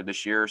earlier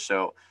this year.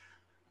 So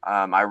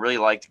I really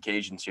liked the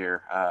Cajuns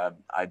here.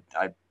 I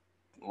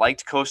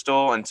liked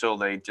Coastal until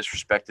they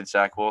disrespected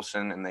Zach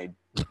Wilson and they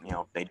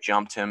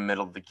jumped him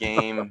middle of the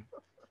game.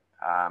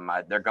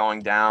 They're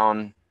going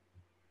down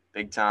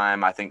big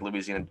time. I think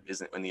Louisiana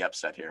isn't in the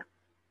upset here.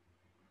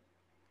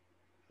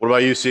 What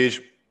about you,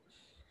 Siege?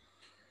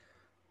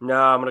 No,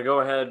 I'm gonna go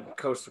ahead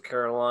Coastal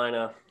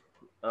Carolina.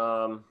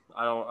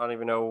 I don't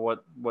even know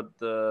what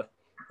the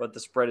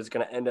spread is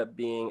going to end up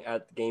being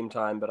at game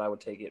time, but I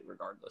would take it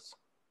regardless.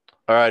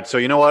 All right, so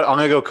you know what? I'm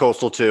going to go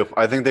Coastal too.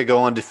 I think they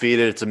go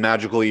undefeated. It's a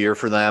magical year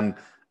for them,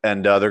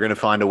 and they're going to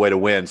find a way to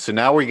win. So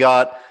now we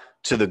got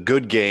to the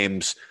good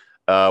games.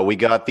 We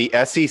got the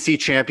SEC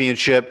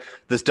championship.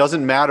 This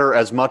doesn't matter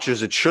as much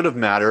as it should have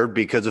mattered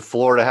because if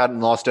Florida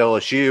hadn't lost to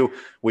LSU,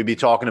 we'd be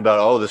talking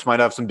about, this might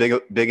have some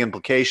big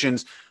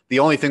implications. The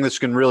only thing this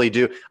can really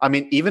do, I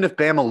mean, even if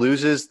Bama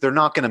loses, they're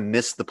not going to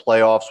miss the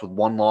playoffs with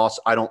one loss,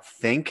 I don't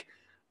think.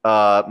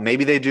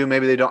 Maybe they do,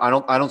 maybe they don't.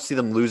 I don't see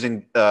them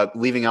leaving out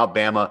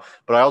Bama,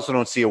 but I also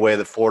don't see a way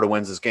that Florida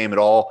wins this game at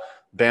all.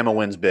 Bama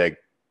wins big.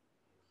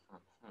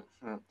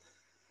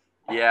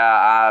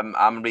 Yeah, I'm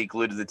going to be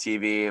glued to the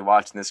TV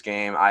watching this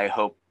game.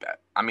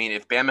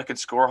 If Bama could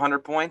score 100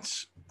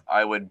 points,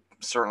 I would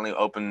certainly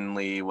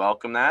openly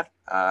welcome that.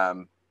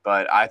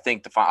 But I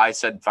think I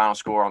said final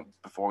score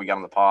before we got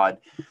on the pod.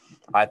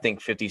 I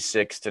think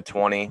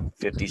 56-20,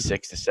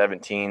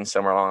 56-17,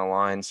 somewhere along the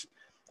lines.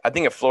 I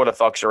think if Florida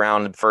fucks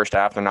around in the first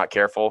half, they're not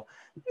careful,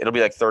 it'll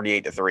be like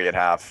 38-3 at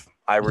half.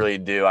 I really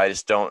do. I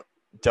just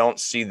don't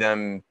see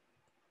them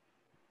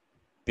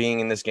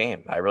being in this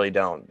game. I really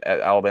don't.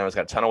 Alabama's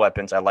got a ton of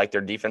weapons. I like their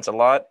defense a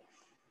lot.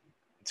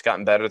 It's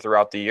gotten better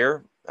throughout the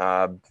year.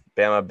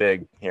 Bama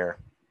big here.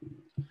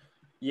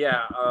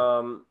 Yeah.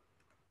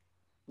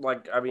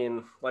 Like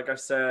I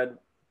said,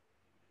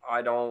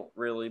 I don't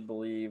really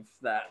believe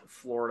that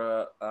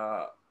Florida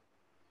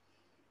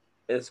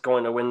is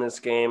going to win this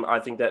game. I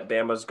think that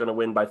Bama is going to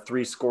win by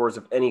 3 scores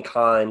of any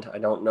kind. I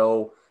don't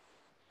know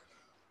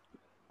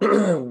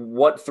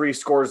what 3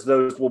 scores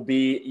those will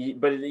be,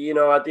 but at the end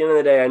of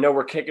the day, I know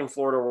we're kicking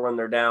Florida when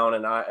they're down,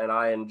 and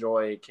I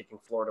enjoy kicking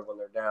Florida when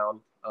they're down.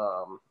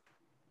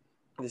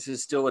 This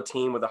is still a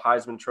team with a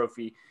Heisman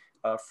Trophy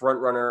front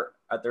runner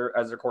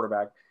as their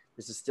quarterback.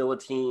 This is still a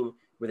team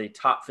with a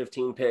top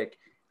 15 pick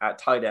at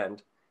tight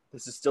end.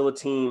 This is still a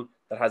team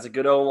that has a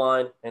good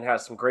O-line and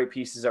has some great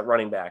pieces at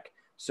running back.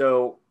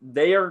 So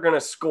they are going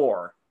to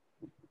score.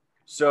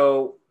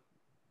 So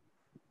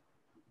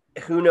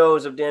who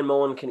knows if Dan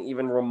Mullen can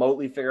even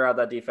remotely figure out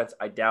that defense?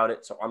 I doubt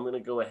it. So I'm going to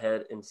go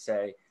ahead and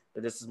say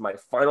that this is my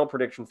final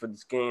prediction for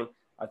this game.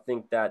 I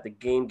think that the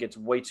game gets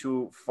way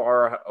too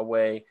far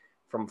away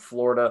from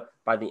Florida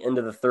by the end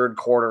of the third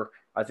quarter.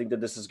 I think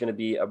that this is going to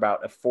be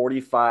about a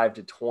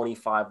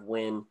 45-25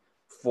 win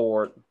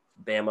for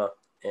Bama,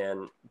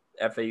 and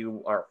UF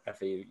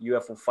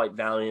will fight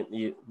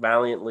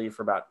valiantly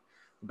for about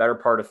the better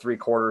part of 3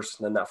 quarters.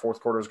 And then that fourth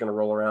quarter is going to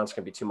roll around. It's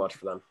going to be too much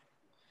for them.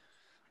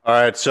 All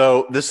right,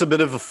 so this is a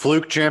bit of a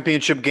fluke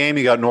championship game.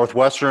 You got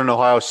Northwestern and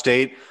Ohio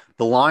State.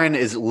 The line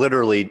is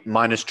literally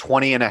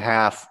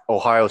 -20.5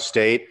 Ohio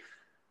State.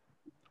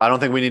 I don't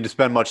think we need to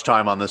spend much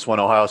time on this one.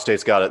 Ohio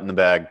State's got it in the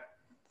bag.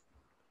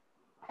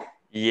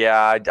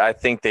 Yeah, I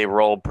think they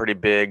roll pretty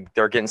big.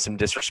 They're getting some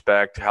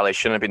disrespect, how they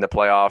shouldn't be in the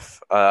playoff.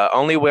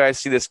 Only way I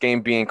see this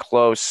game being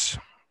close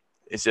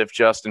is if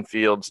Justin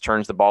Fields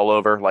turns the ball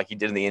over like he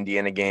did in the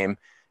Indiana game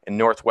and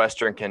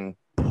Northwestern can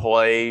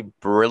play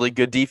really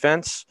good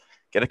defense,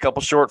 get a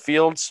couple short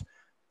fields,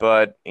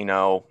 but,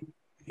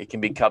 it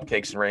can be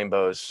cupcakes and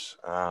rainbows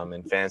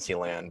in fantasy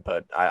land.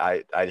 But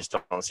I just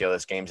don't see how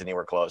this game's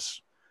anywhere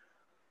close.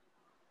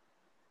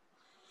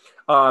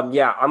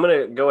 Yeah, I'm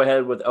going to go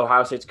ahead with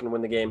Ohio State's going to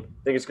win the game.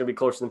 I think it's going to be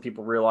closer than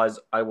people realize.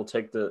 I will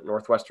take the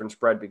Northwestern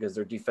spread because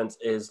their defense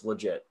is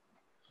legit.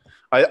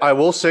 I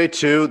will say,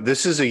 too,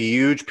 this is a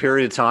huge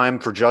period of time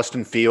for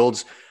Justin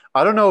Fields.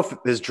 I don't know if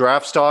his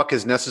draft stock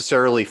has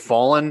necessarily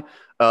fallen,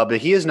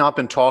 but he has not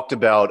been talked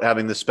about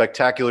having the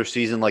spectacular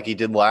season like he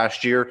did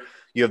last year.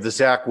 You have the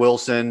Zach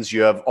Wilsons.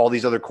 You have all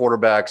these other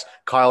quarterbacks.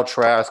 Kyle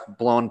Trask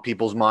blowing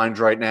people's minds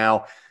right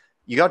now.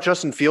 You got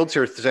Justin Fields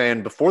here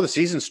saying before the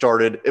season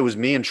started, it was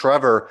me and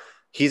Trevor.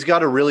 He's got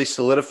to really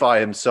solidify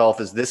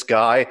himself as this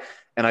guy,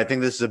 and I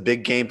think this is a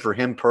big game for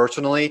him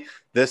personally,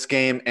 this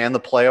game and the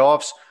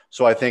playoffs.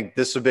 So I think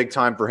this is a big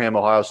time for him.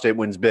 Ohio State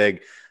wins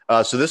big.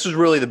 So this is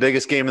really the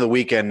biggest game of the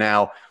weekend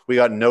now. We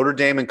got Notre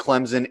Dame and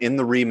Clemson in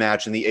the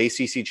rematch in the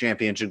ACC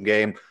championship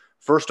game.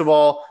 First of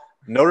all,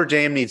 Notre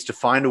Dame needs to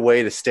find a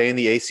way to stay in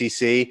the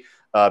ACC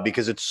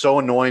because it's so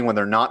annoying when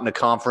they're not in a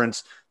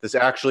conference. This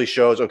actually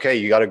shows, okay,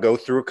 you got to go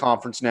through a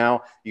conference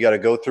now. You got to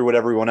go through what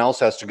everyone else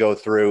has to go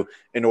through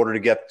in order to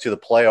get to the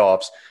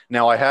playoffs.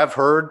 Now, I have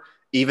heard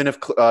even if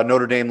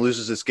Notre Dame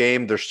loses this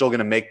game, they're still going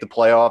to make the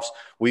playoffs.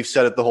 We've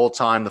said it the whole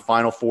time. The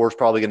Final Four is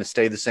probably going to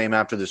stay the same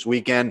after this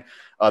weekend.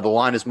 The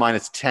line is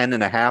minus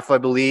 10.5, I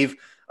believe,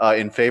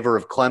 in favor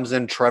of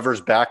Clemson.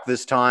 Trevor's back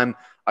this time.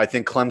 I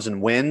think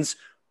Clemson wins.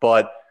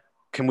 But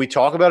can we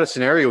talk about a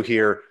scenario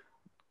here?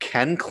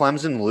 Can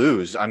Clemson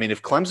lose? I mean,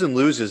 if Clemson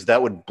loses,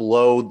 that would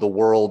blow the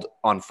world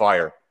on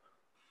fire.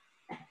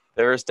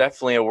 There is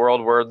definitely a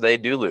world where they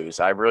do lose.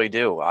 I really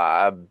do.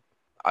 I've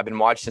been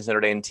watching this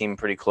Notre Dame team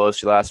pretty close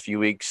the last few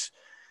weeks,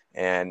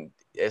 and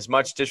as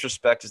much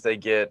disrespect as they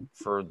get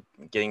for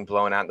getting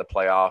blown out in the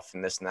playoff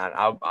and this and that,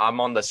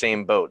 I'm on the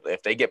same boat.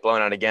 If they get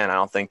blown out again, I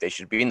don't think they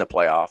should be in the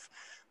playoff.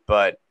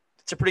 But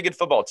it's a pretty good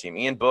football team.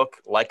 Ian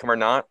Book, like him or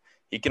not,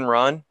 he can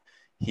run.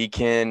 He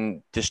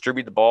can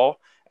distribute the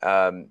ball.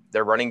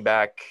 Their running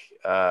back,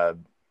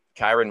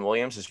 Kyron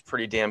Williams, is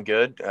pretty damn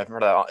good. I've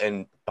heard that,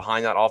 and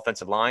behind that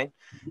offensive line,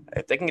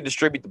 if they can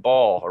distribute the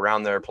ball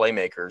around their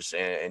playmakers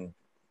and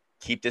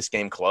keep this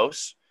game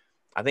close,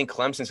 I think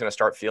Clemson's going to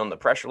start feeling the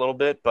pressure a little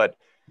bit. But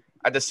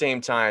at the same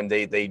time,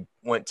 they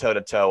went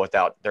toe-to-toe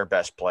without their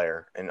best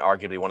player and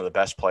arguably one of the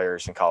best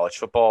players in college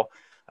football.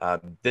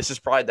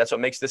 That's what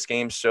makes this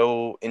game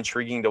so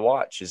intriguing to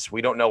watch, is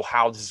we don't know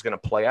how this is going to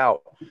play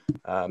out.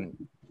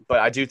 But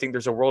I do think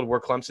there's a world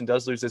where Clemson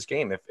does lose this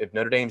game. If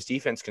Notre Dame's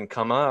defense can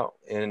come out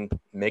and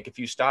make a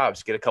few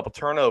stops, get a couple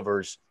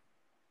turnovers,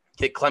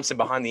 get Clemson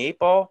behind the eight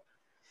ball,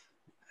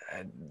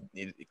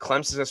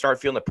 Clemson's going to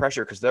start feeling the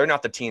pressure because they're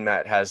not the team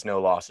that has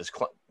no losses.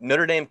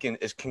 Notre Dame can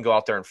go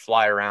out there and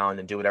fly around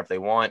and do whatever they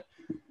want.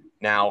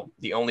 Now,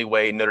 the only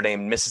way Notre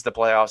Dame misses the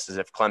playoffs is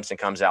if Clemson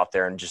comes out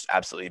there and just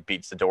absolutely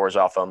beats the doors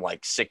off them,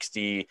 like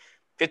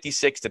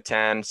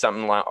 56-10,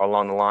 something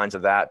along the lines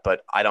of that.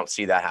 But I don't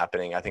see that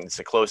happening. I think it's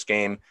a close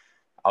game.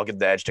 I'll give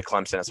the edge to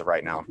Clemson as of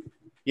right now.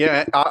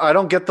 Yeah, I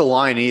don't get the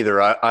line either.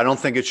 I don't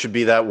think it should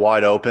be that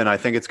wide open. I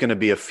think it's going to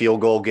be a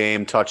field goal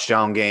game,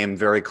 touchdown game,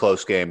 very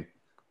close game.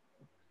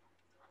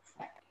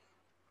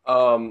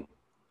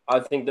 I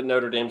think that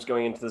Notre Dame's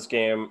going into this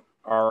game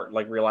are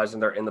like realizing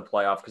they're in the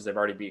playoff because they've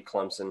already beat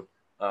Clemson.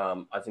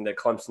 I think that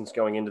Clemson's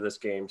going into this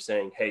game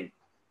saying, hey,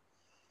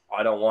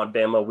 I don't want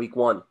Bama week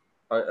one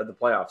at the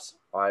playoffs.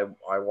 I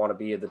want to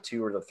be the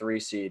 2 or the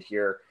 3 seed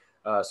here.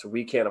 So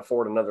we can't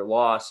afford another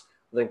loss.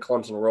 I think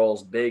Clemson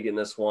rolls big in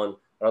this one.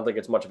 I don't think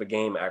it's much of a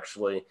game,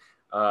 actually.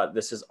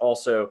 This is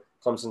also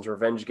Clemson's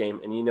revenge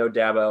game. And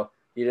Dabo,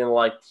 he didn't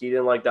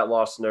like that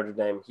loss to Notre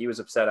Dame. He was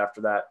upset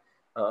after that.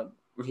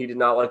 He did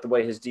not like the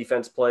way his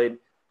defense played.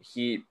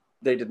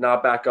 They did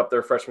not back up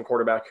their freshman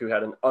quarterback, who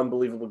had an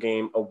unbelievable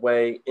game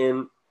away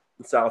in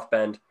South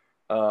Bend.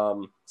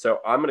 So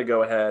I'm going to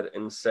go ahead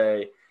and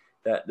say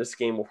that this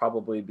game will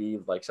probably be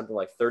like something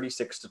like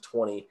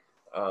 36-20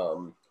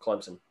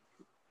 Clemson.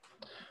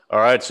 All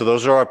right, so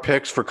those are our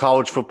picks for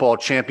college football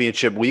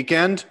championship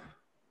weekend.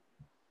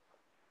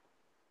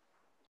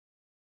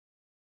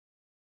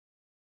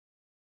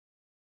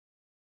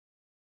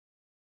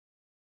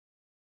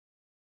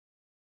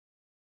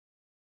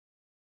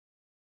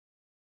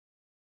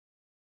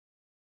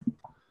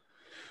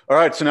 All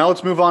right, so now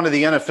let's move on to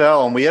the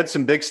NFL. And we had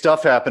some big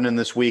stuff happening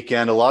this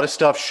weekend, a lot of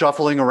stuff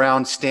shuffling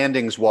around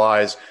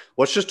standings-wise.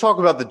 Let's just talk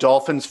about the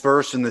Dolphins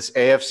first in this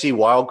AFC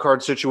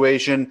wildcard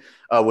situation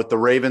with the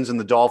Ravens and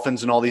the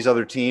Dolphins and all these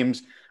other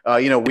teams.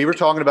 We were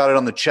talking about it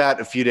on the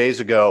chat a few days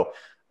ago.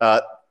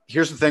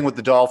 Here's the thing with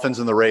the Dolphins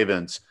and the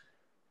Ravens.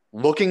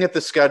 Looking at the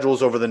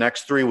schedules over the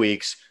next 3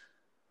 weeks,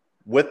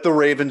 with the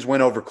Ravens win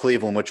over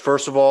Cleveland, which,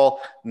 first of all,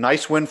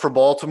 nice win for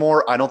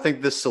Baltimore. I don't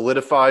think this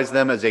solidifies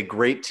them as a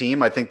great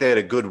team. I think they had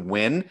a good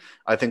win.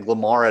 I think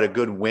Lamar had a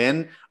good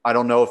win. I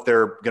don't know if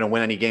they're going to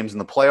win any games in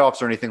the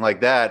playoffs or anything like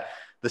that.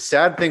 The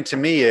sad thing to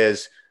me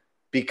is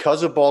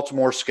because of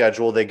Baltimore's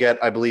schedule, they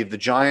get, I believe, the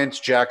Giants,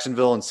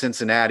 Jacksonville, and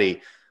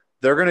Cincinnati.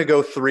 They're going to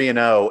go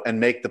 3-0 and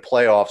make the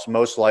playoffs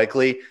most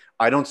likely.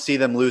 I don't see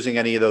them losing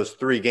any of those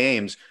 3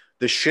 games.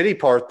 The shitty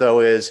part,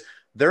 though, is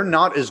they're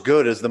not as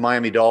good as the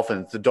Miami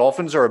Dolphins. The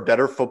Dolphins are a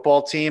better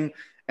football team,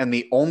 and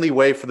the only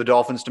way for the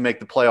Dolphins to make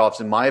the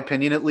playoffs, in my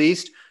opinion at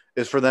least,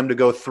 is for them to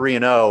go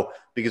 3-0,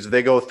 because if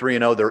they go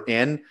 3-0, they're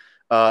in.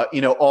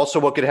 Also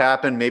what could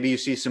happen, maybe you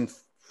see some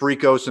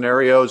freako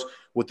scenarios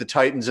with the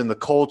Titans and the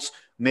Colts,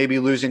 maybe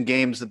losing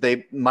games that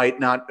they might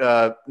not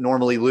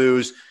normally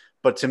lose.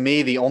 But to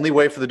me, the only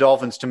way for the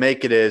Dolphins to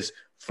make it is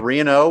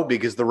 3-0,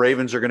 because the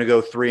Ravens are going to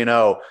go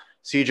 3-0.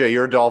 CJ,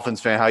 you're a Dolphins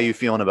fan. How are you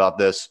feeling about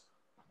this?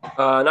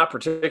 Not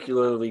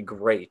particularly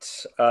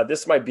great.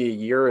 This might be a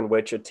year in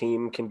which a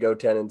team can go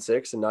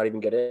 10-6 and not even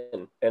get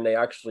in. And they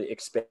actually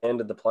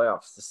expanded the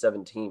playoffs to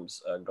 7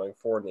 teams going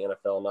forward in the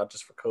NFL, not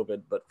just for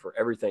COVID, but for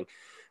everything,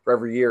 for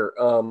every year.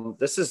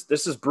 This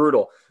is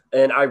brutal.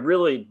 And I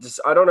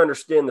don't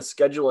understand the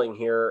scheduling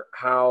here,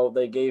 how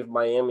they gave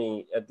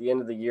Miami at the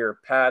end of the year,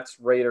 Pats,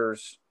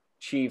 Raiders,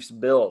 Chiefs,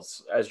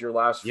 Bills as your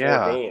last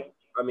 4 games.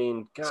 I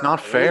mean, God, it's not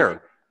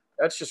fair.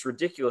 That's just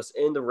ridiculous.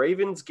 And the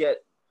Ravens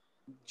get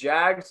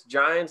Jags,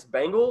 Giants,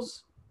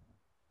 Bengals.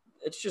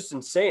 It's just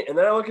insane. And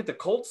then I look at the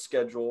Colts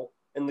schedule,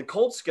 and the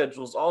Colts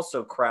schedule is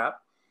also crap.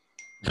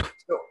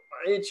 So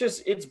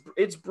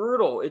it's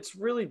brutal. It's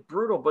really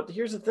brutal. But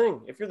here's the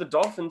thing: if you're the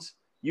Dolphins,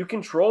 you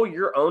control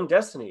your own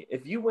destiny.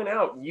 If you win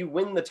out, you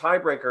win the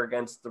tiebreaker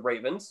against the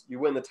Ravens. You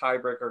win the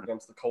tiebreaker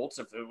against the Colts.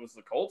 If it was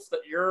the Colts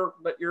that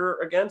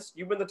you're against,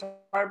 you win the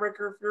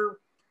tiebreaker.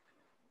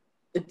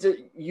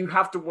 You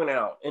have to win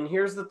out. And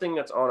here's the thing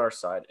that's on our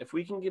side: if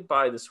we can get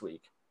by this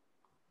week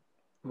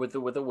with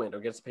a win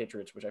against the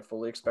Patriots, which I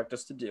fully expect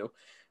us to do,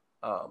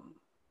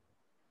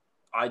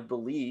 I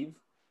believe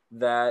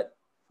that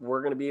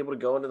we're going to be able to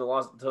go into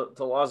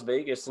to Las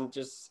Vegas and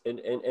just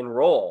and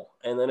roll.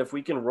 And then if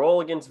we can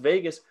roll against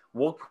Vegas,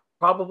 we'll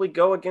probably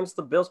go against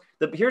the Bills.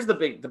 Here's the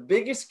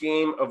biggest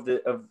game of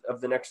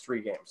the next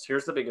 3 games.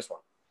 Here's the biggest one.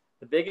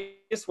 The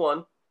biggest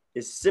one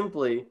is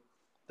simply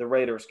the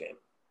Raiders game.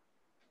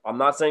 I'm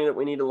not saying that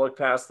we need to look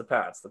past the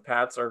Pats. The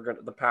Pats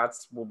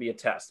will be a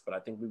test, but I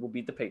think we will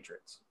beat the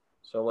Patriots.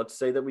 So let's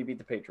say that we beat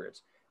the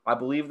Patriots. I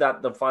believe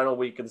that the final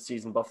week of the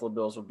season, Buffalo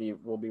Bills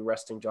will be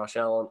resting Josh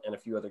Allen and a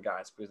few other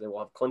guys, because they will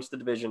have clinched the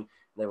division, and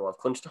they will have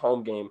clinched a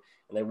home game,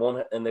 and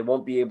they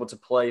won't be able to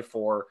play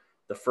for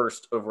the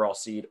first overall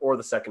seed or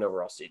the second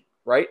overall seed,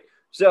 right?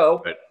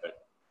 So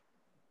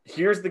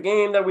here's the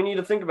game that we need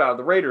to think about: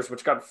 the Raiders,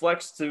 which got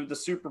flexed to the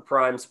super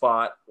prime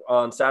spot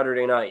on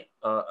Saturday night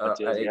at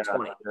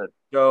 8:20.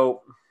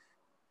 So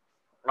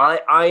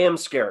I am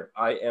scared.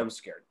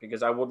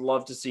 Because I would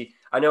love to see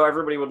 – I know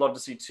everybody would love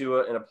to see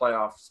Tua in a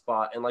playoff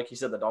spot. And like you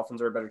said, the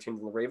Dolphins are a better team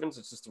than the Ravens.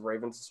 It's just the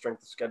Ravens'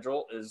 strength of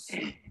schedule is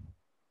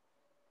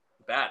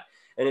bad.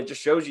 And it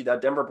just shows you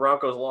that Denver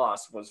Broncos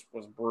loss was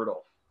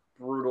brutal. Yeah.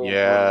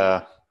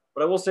 Brutal.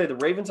 But I will say the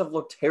Ravens have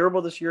looked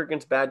terrible this year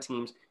against bad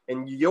teams.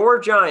 And your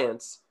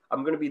Giants –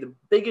 I'm going to be the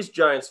biggest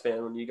Giants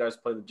fan when you guys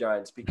play the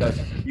Giants, because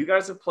you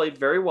guys have played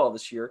very well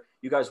this year.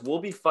 You guys will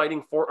be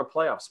fighting for a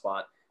playoff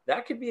spot.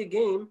 That could be a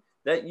game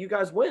that you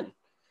guys win.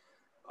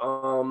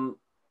 So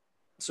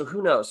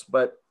who knows?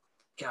 But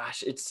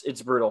gosh,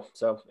 it's brutal.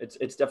 So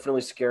it's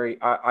definitely scary.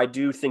 I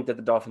do think that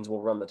the Dolphins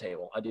will run the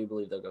table. I do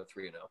believe they'll go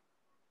 3-0.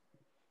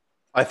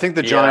 I think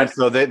the Giants,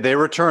 though, they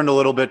returned a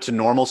little bit to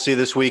normalcy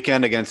this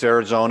weekend against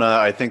Arizona.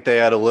 I think they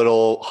had a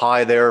little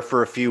high there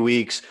for a few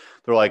weeks.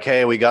 They're like,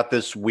 hey, we got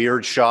this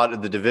weird shot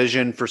at the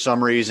division for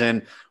some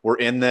reason. We're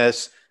in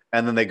this.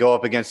 And then they go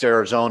up against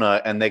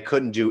Arizona, and they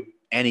couldn't do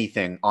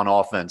anything on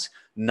offense.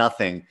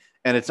 Nothing.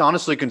 And it's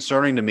honestly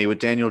concerning to me with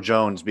Daniel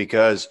Jones,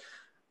 because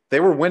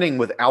they were winning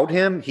without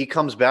him. He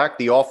comes back,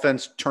 the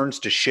offense turns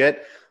to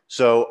shit.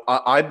 So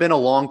I've been a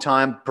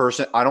long-time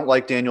person. I don't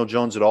like Daniel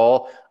Jones at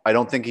all. I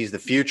don't think he's the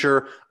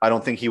future. I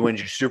don't think he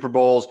wins you Super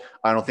Bowls.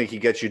 I don't think he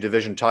gets you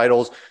division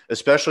titles,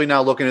 especially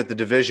now looking at the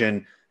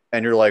division,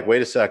 and you're like,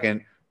 wait a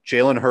second,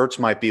 Jalen Hurts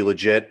might be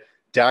legit.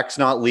 Dak's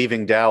not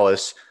leaving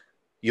Dallas.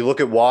 You look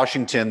at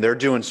Washington, they're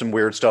doing some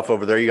weird stuff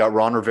over there. You got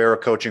Ron Rivera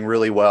coaching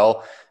really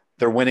well.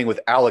 They're winning with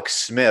Alex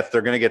Smith.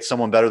 They're going to get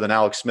someone better than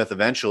Alex Smith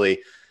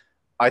eventually.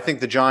 I think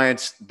the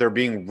Giants, they're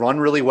being run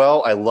really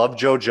well. I love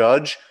Joe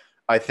Judge.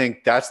 I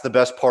think that's the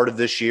best part of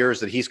this year,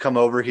 is that he's come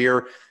over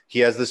here. He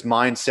has this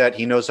mindset.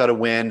 He knows how to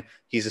win.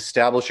 He's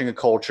establishing a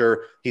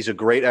culture. He's a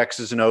great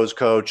X's and O's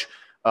coach.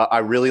 I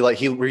really like –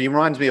 he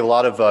reminds me a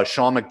lot of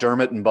Sean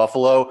McDermott in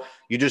Buffalo.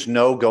 You just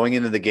know going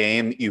into the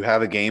game, you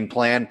have a game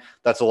plan.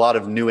 That's a lot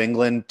of New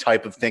England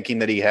type of thinking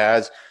that he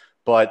has.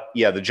 But,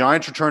 yeah, the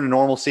Giants return to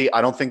normalcy.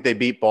 I don't think they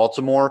beat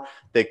Baltimore.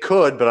 They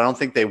could, but I don't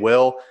think they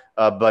will.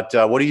 But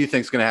what do you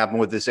think is going to happen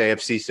with this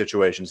AFC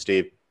situation,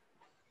 Steve?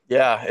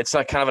 Yeah, it's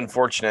kind of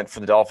unfortunate for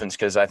the Dolphins,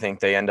 because I think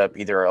they end up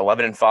either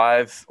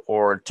 11-5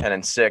 or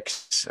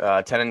 10-6.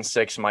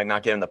 10-6 might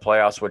not get in the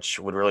playoffs, which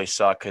would really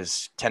suck,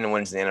 because 10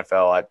 wins in the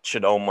NFL, I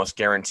should almost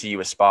guarantee you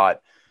a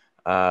spot.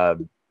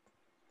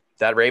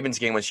 that Ravens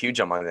game was huge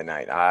on Monday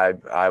night.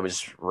 I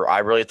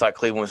really thought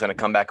Cleveland was going to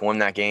come back and win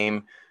that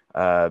game.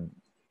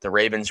 The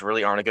Ravens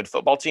really aren't a good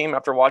football team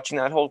after watching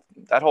that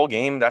whole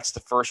game. That's the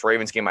first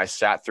Ravens game I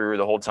sat through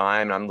the whole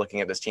time, and I'm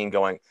looking at this team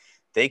going,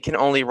 they can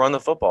only run the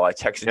football. I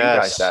texted you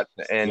guys that,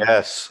 and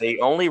they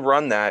only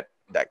run that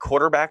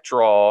quarterback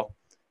draw.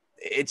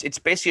 It's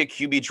basically a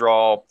QB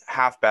draw,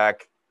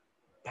 halfback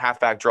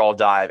draw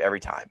dive every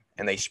time,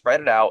 and they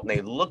spread it out, and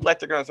they look like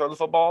they're going to throw the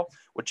football,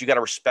 which you got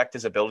to respect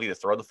his ability to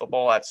throw the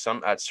football at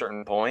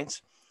certain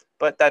points.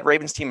 But that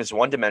Ravens team is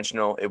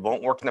one-dimensional. It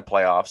won't work in the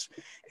playoffs.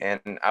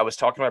 And I was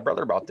talking to my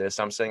brother about this.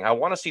 I'm saying I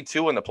want to see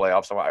two in the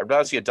playoffs. I'd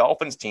rather see a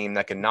Dolphins team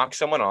that can knock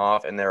someone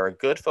off, and they're a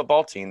good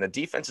football team. The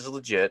defense is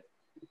legit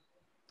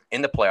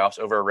in the playoffs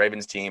over a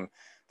Ravens team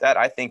that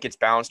I think gets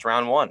bounced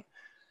round one.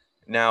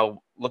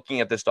 Now,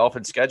 looking at this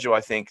Dolphins schedule, I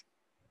think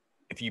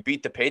if you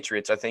beat the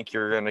Patriots, I think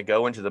you're going to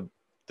go into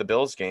the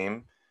Bills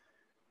game,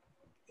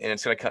 and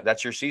it's going to cut.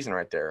 That's your season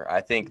right there.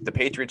 I think the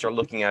Patriots are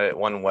looking at it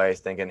one way,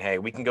 thinking, hey,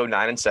 we can go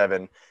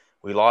 9-7.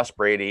 We lost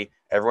Brady.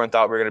 Everyone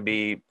thought we were going to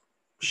be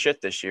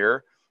shit this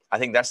year. I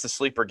think that's the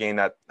sleeper game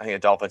that I think the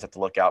Dolphins have to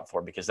look out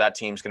for, because that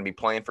team's going to be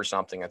playing for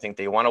something. I think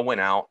they want to win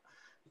out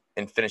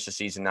and finish the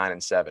season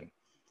 9-7.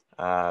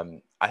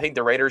 I think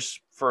the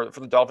Raiders for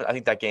the Dolphins, I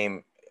think that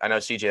game, I know,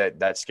 CJ,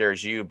 that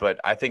scares you, but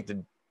I think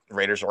the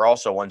Raiders are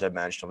also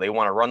one-dimensional. They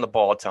want to run the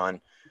ball a ton.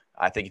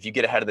 I think if you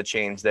get ahead of the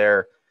chains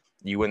there,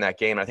 you win that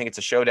game. I think it's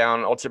a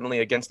showdown ultimately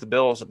against the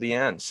Bills at the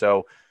end.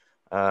 So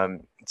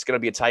it's going to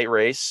be a tight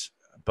race.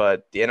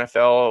 But the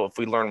NFL, if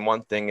we learn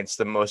one thing, it's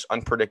the most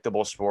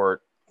unpredictable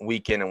sport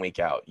week in and week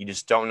out. You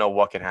just don't know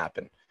what can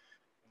happen.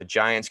 The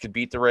Giants could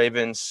beat the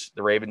Ravens.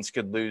 The Ravens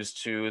could lose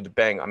to the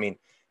Bengals. I mean,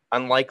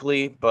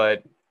 unlikely,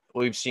 but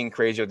we've seen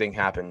crazier things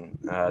happen.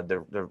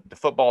 The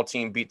football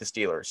team beat the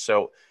Steelers.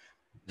 So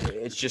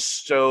it's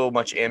just so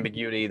much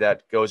ambiguity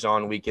that goes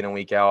on week in and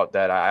week out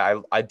that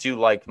I do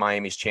like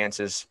Miami's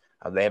chances.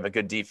 They have a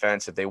good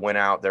defense. If they win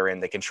out,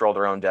 they control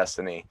their own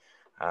destiny.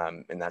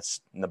 And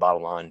that's the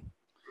bottom line.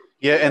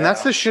 Yeah, and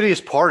that's the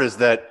shittiest part, is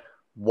that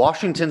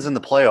Washington's in the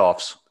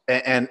playoffs,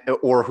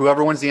 or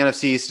whoever wins the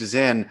NFC East is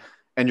in,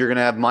 and you're going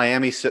to have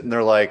Miami sitting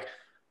there like,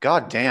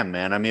 God damn,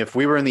 man. I mean, if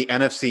we were in the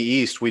NFC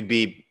East, we'd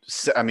be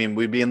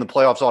in the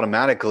playoffs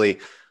automatically.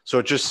 So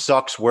it just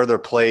sucks where they're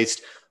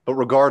placed. But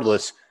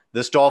regardless,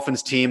 this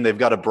Dolphins team, they've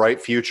got a bright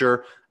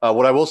future.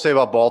 What I will say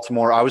about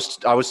Baltimore, I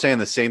was saying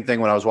the same thing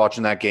when I was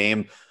watching that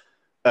game.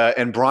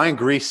 And Brian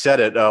Grease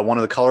said it, one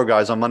of the color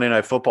guys on Monday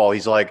Night Football.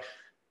 He's like,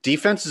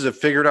 defenses have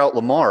figured out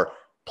Lamar.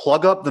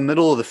 Plug up the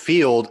middle of the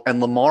field, and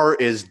Lamar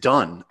is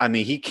done. I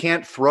mean, he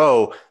can't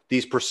throw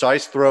these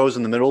precise throws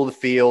in the middle of the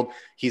field.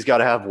 He's got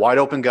to have wide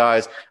open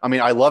guys. I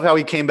mean, I love how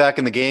he came back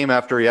in the game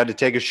after he had to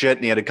take a shit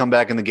and he had to come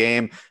back in the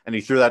game, and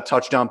he threw that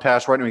touchdown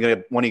pass right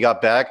when he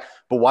got back.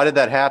 But why did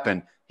that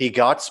happen? He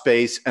got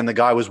space, and the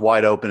guy was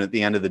wide open at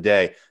the end of the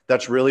day.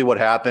 That's really what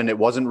happened. It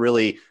wasn't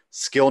really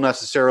skill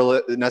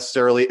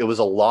necessarily. It was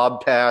a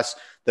lob pass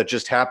that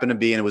just happened to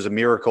be, and it was a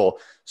miracle.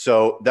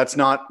 So that's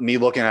not me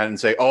looking at it and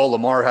say, oh,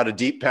 Lamar had a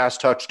deep pass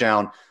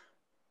touchdown.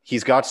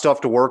 He's got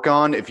stuff to work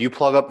on. If you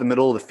plug up the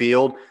middle of the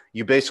field,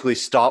 you basically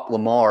stop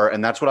Lamar.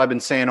 And that's what I've been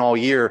saying all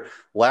year.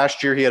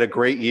 Last year, he had a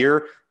great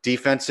year.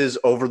 Defenses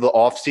over the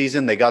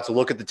offseason, they got to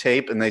look at the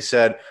tape and they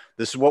said,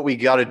 this is what we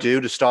got to do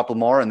to stop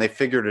Lamar. And they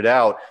figured it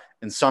out.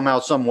 And somehow,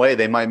 some way,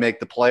 they might make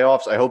the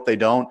playoffs. I hope they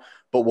don't,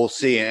 but we'll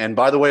see. And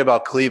by the way,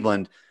 about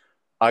Cleveland,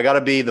 I got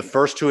to be the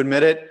first to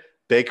admit it.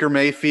 Baker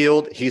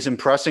Mayfield, he's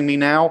impressing me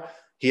now.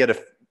 He had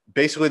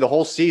basically the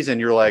whole season,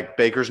 you're like,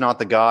 Baker's not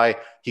the guy.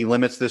 He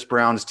limits this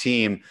Browns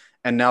team.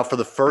 And now for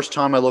the first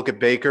time I look at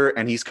Baker,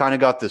 and he's kind of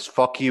got this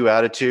fuck you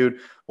attitude.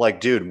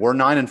 Like, dude, we're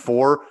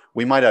 9-4.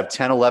 We might have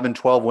 10, 11,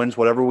 12 wins,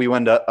 whatever we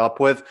end up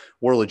with.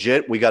 We're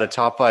legit. We got a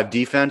top 5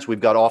 defense. We've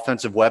got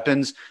offensive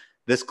weapons.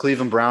 This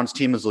Cleveland Browns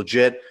team is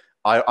legit.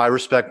 I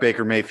respect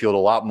Baker Mayfield a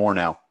lot more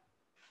now.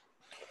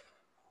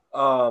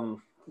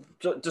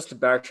 Just to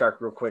backtrack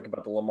real quick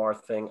about the Lamar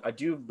thing, I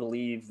do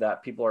believe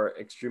that people are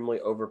extremely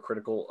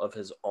overcritical of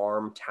his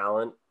arm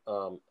talent.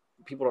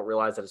 People don't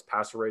realize that his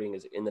passer rating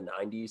is in the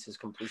 90s. His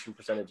completion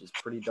percentage is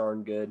pretty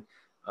darn good.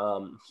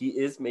 He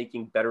is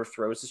making better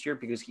throws this year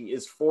because he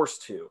is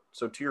forced to.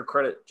 So to your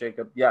credit,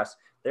 Jacob, yes,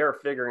 they are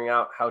figuring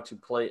out how to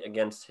play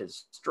against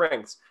his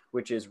strengths,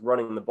 which is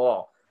running the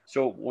ball.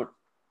 So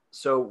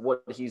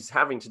what he's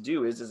having to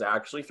do is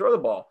actually throw the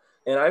ball.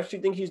 And I actually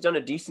think he's done a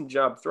decent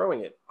job throwing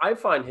it. I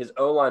find his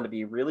O-line to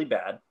be really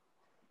bad.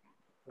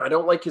 I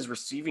don't like his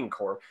receiving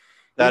core.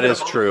 That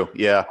is true,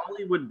 yeah.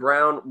 Hollywood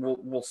Brown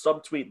will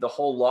subtweet the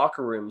whole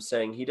locker room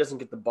saying he doesn't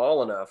get the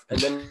ball enough. And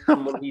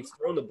then when he's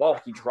thrown the ball,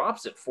 he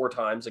drops it 4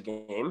 times a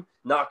game.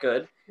 Not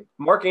good.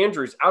 Mark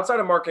Andrews, outside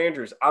of Mark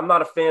Andrews, I'm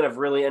not a fan of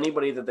really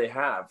anybody that they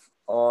have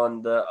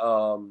on the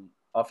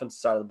offensive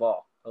side of the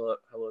ball.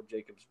 Hello,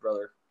 Jacob's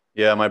brother.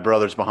 Yeah, my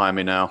brother's behind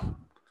me now.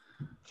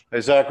 Hey,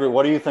 Zachary,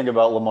 what do you think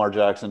about Lamar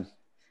Jackson?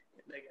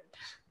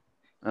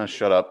 Oh,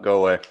 shut up. Go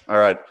away. All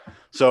right.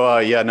 So,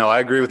 I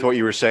agree with what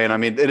you were saying. I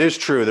mean, it is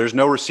true. There's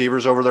no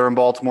receivers over there in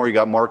Baltimore. You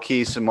got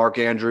Marquise and Mark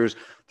Andrews.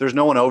 there's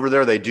no one over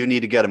there. They do need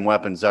to get him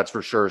weapons, that's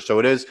for sure. So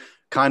it is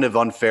kind of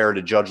unfair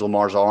to judge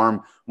Lamar's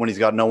arm when he's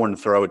got no one to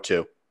throw it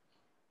to.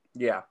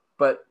 Yeah,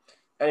 but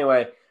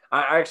anyway,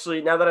 I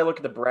actually, now that I look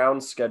at the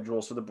Browns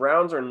schedule, so the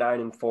Browns are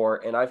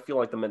 9-4, and I feel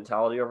like the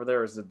mentality over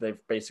there is that they've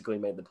basically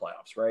made the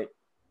playoffs, right?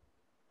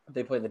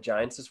 They play the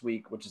Giants this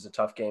week, which is a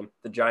tough game.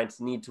 The Giants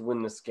need to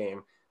win this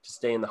game to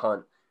stay in the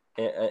hunt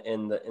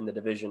in the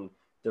division.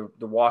 The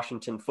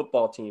Washington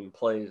football team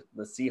plays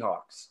the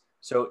Seahawks.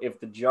 So if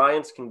the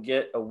Giants can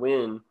get a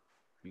win,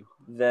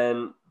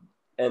 then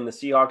and the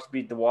Seahawks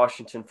beat the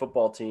Washington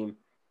football team,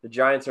 the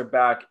Giants are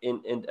back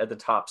in at the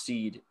top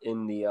seed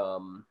in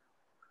the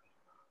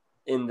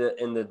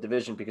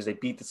division because they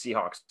beat the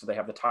Seahawks, so they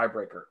have the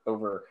tiebreaker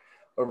over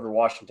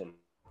Washington,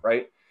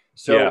 right?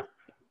 So Yeah.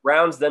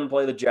 Browns then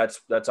play the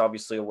Jets. That's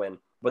obviously a win.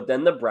 But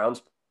then the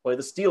Browns play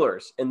the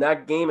Steelers, and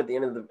that game at the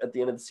end of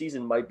the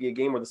season might be a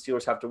game where the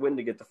Steelers have to win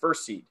to get the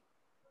first seed.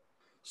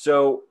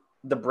 So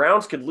the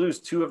Browns could lose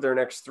 2 of their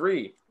next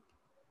 3.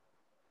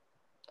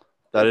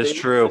 That is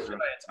true.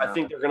 I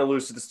think they're going to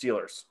lose to the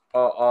Steelers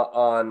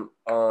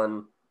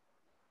on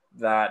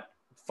that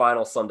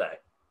final Sunday.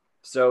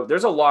 So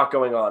there's a lot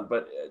going on,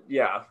 but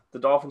yeah, the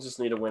Dolphins just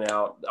need to win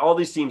out. All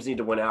these teams need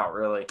to win out,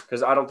 really,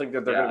 because I don't think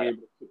that they're going to be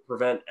able to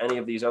prevent any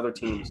of these other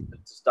teams to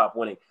stop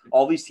winning.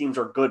 All these teams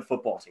are good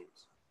football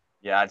teams.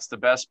 Yeah, it's the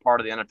best part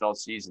of the NFL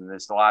season.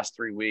 This the last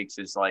 3 weeks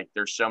is like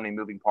there's so many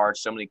moving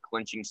parts, so many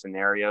clinching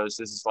scenarios.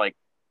 This is like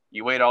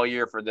you wait all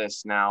year for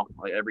this now.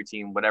 Like every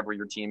team, whatever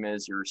your team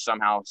is, you're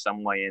somehow,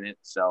 some way in it.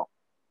 So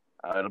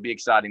it'll be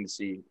exciting to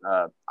see.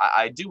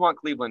 I do want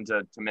Cleveland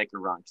to make a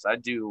run because I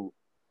do.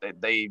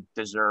 They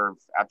deserve,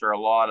 after a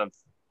lot of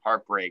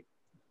heartbreak,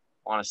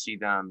 want to see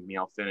them,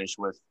 finish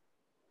with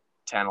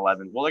 10,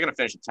 11. Well, they're going to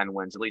finish with 10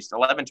 wins. At least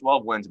 11,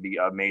 12 wins would be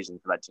amazing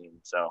for that team.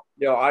 So,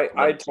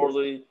 I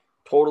totally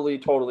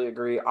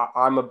agree.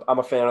 I'm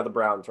a fan of the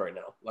Browns right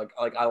now. Like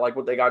I like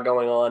what they got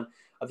going on.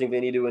 I think they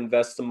need to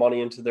invest some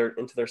money into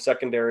their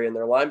secondary and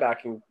their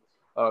linebacking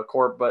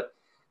corps. But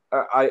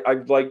I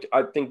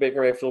think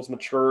Baker Mayfield's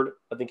matured.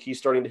 I think he's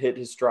starting to hit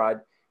his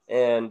stride,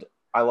 and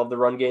I love the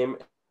run game.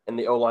 And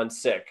the O-line's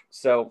sick.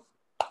 So,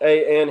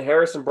 and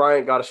Harrison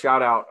Bryant got a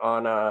shout out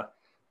on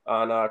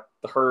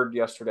the herd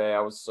yesterday.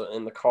 I was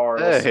in the car.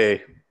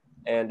 Hey.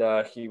 And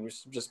he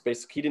was just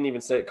basically, he didn't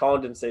even say,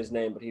 Colin didn't say his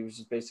name, but he was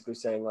just basically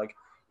saying, like,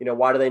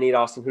 why do they need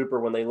Austin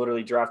Hooper when they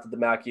literally drafted the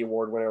Mackey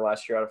Award winner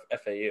last year out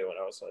of FAU? And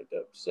I was like,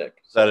 sick.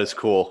 So, that is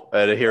cool.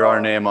 To hear our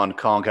name on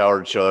Colin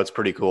Cowherd's show, that's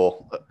pretty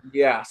cool.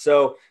 Yeah,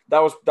 so that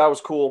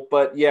was cool.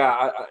 But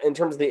yeah, in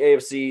terms of the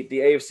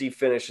AFC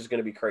finish is going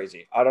to be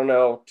crazy. I don't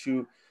know.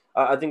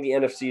 I think the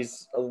NFC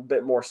is a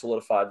bit more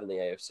solidified than the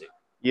AFC.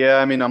 Yeah,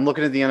 I mean, I'm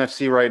looking at the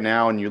NFC right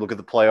now, and you look at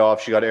the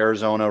playoffs. You got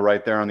Arizona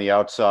right there on the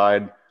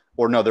outside.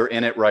 Or no, they're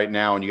in it right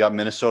now, and you got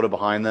Minnesota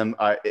behind them.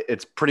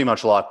 It's pretty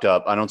much locked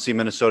up. I don't see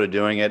Minnesota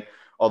doing it.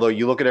 Although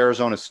you look at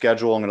Arizona's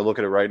schedule, I'm going to look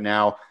at it right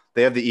now.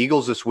 They have the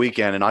Eagles this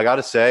weekend, and I got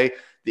to say,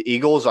 the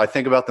Eagles, I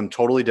think about them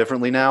totally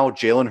differently now.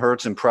 Jalen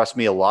Hurts impressed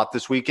me a lot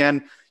this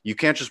weekend. You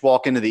can't just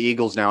walk into the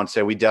Eagles now and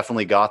say, we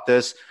definitely got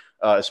this.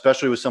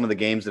 Especially with some of the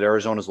games that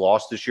Arizona's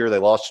lost this year. They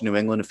lost to New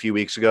England a few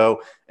weeks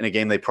ago in a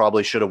game they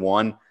probably should have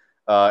won.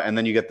 And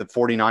then you get the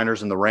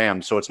 49ers and the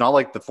Rams. So it's not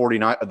like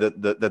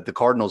the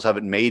Cardinals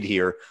haven't made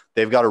here.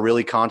 They've got to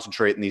really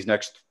concentrate in these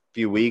next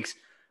few weeks.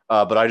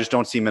 But I just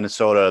don't see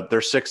Minnesota. They're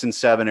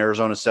 6-7,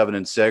 Arizona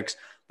 7-6.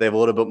 They have a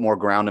little bit more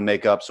ground to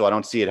make up, so I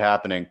don't see it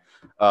happening.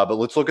 But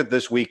let's look at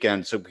this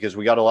weekend. So because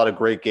we got a lot of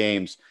great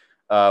games.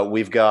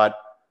 We've got,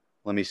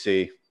 let me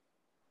see.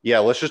 Yeah,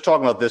 let's just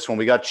talk about this one.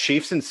 We got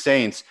Chiefs and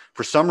Saints.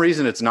 For some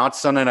reason, it's not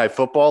Sunday Night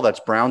Football.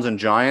 That's Browns and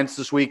Giants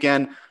this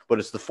weekend, but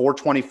it's the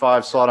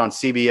 4:25 slot on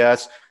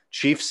CBS.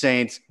 Chiefs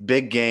Saints,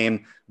 big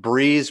game.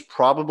 Breeze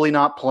probably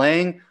not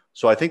playing,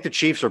 so I think the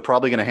Chiefs are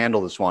probably going to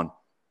handle this one.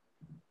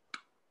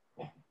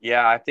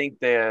 Yeah, I think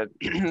that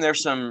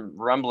there's some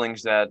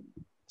rumblings that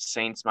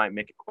Saints might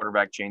make a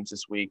quarterback change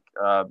this week.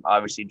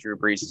 Obviously, Drew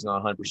Brees is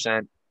not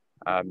 100%.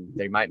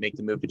 They might make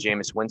the move to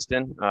Jameis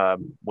Winston.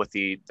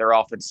 Their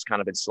offense has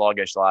kind of been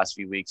sluggish the last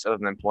few weeks, other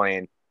than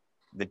playing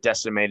the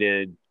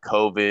decimated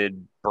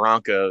COVID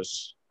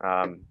Broncos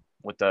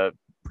with the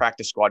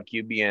practice squad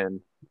QB in.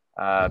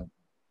 The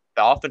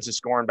offense is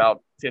scoring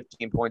about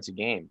 15 points a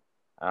game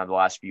the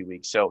last few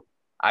weeks. So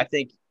I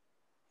think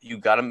you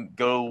got to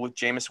go with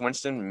Jameis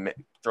Winston,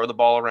 throw the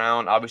ball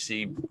around.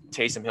 Obviously,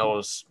 Taysom Hill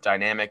is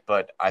dynamic,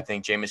 but I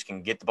think Jameis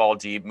can get the ball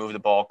deep, move the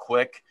ball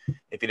quick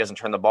if he doesn't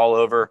turn the ball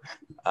over.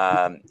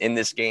 In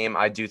this game,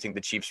 I do think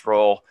the Chiefs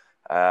roll.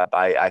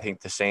 I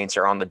think the Saints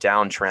are on the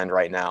downtrend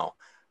right now.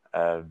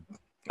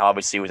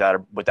 Obviously,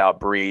 without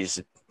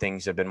Breeze,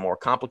 things have been more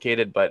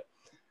complicated, but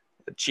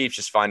the Chiefs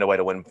just find a way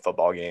to win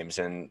football games.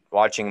 And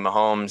watching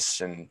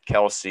Mahomes and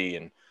Kelsey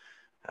and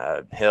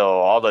Hill,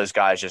 all those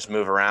guys just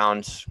move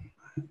around.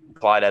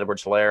 Clyde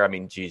Edwards-Helaire, I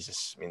mean,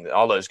 Jesus. I mean,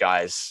 all those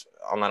guys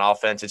on that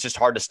offense, it's just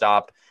hard to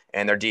stop,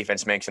 and their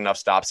defense makes enough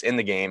stops in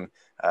the game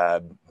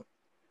to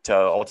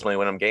ultimately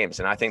win them games.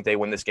 And I think they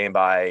win this game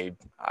by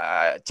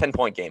a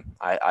 10-point game.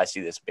 I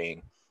see this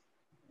being.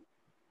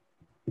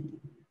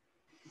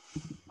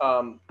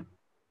 I'm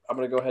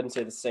going to go ahead and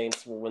say the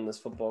Saints will win this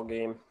football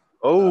game.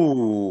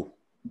 Oh,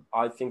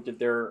 I think that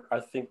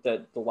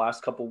the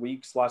last 3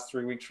 weeks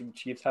for the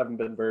Chiefs haven't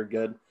been very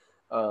good.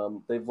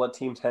 They've let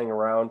teams hang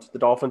around. The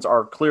Dolphins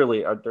are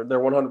clearly they're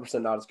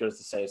 100% not as good as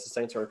the Saints. The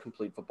Saints are a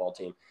complete football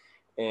team,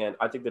 and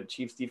I think the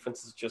Chiefs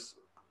defense is just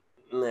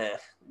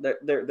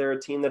They're a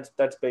team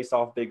that's based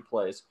off big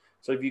plays.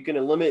 So if you can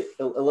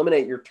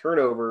eliminate your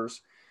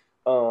turnovers,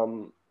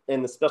 and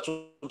the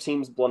special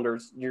teams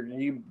blunders, you're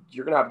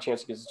gonna have a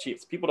chance against the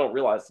Chiefs. People don't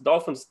realize the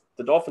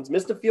Dolphins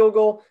missed a field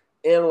goal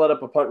and let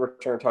up a punt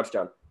return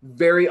touchdown.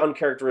 Very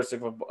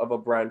uncharacteristic of a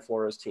Brian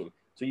Flores team.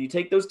 So you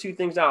take those two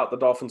things out, the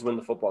Dolphins win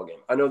the football game.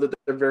 I know that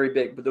they're very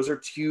big, but those are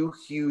two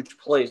huge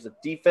plays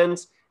that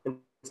defense and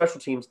special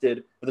teams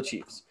did for the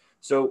Chiefs.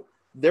 So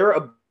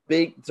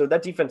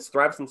that defense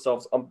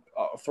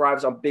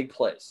thrives on big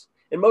plays,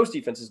 and most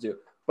defenses do.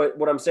 But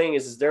what I'm saying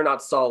is they're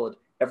not solid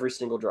every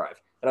single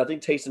drive. And I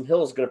think Taysom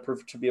Hill is going to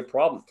prove to be a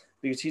problem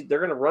because they're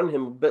going to run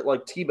him a bit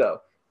like Tebow.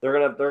 They're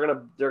gonna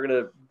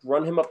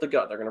run him up the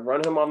gut. They're gonna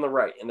run him on the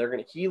right,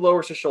 and he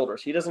lowers his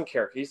shoulders. He doesn't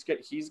care. He's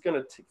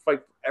gonna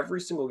fight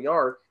every single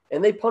yard,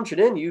 and they punch it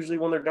in usually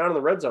when they're down in the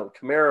red zone.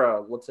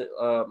 Kamara,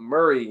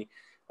 Murray,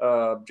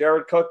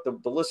 Jared Cook.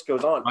 The list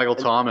goes on. Michael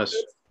Thomas.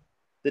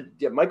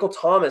 Michael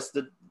Thomas.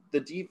 I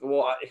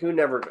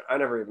never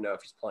even know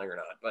if he's playing or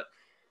not. But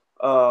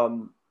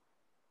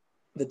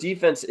the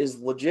defense is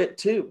legit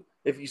too.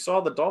 If you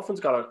saw, the Dolphins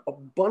got a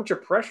bunch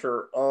of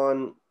pressure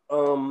on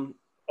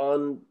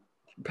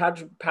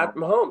Pat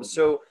Mahomes.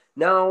 So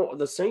now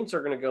the Saints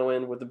are going to go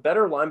in with a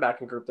better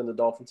linebacking group than the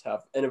Dolphins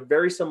have, and a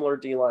very similar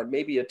D-line,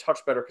 maybe a touch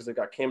better because they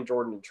got Cam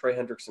Jordan and Trey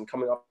Hendrickson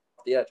coming off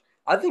the edge.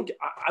 I think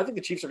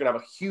the Chiefs are going to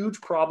have a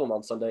huge problem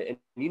on Sunday,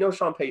 and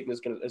Sean Payton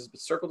has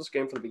circled this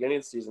game from the beginning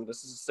of the season.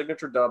 This is a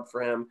signature dub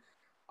for him.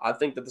 I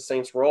think that the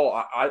Saints roll.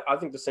 I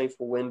think the Saints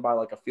will win by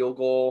like a field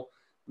goal,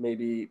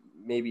 maybe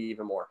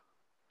even more.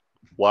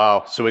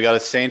 Wow. So we got a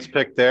Saints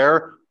pick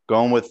there,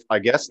 going with, I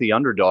guess, the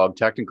underdog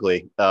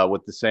technically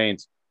with the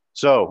Saints.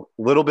 So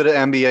a little bit of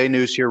NBA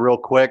news here real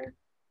quick.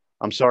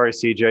 I'm sorry,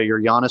 CJ, your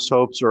Giannis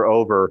hopes are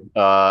over.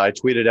 I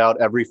tweeted out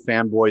every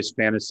fanboy's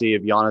fantasy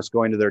of Giannis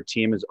going to their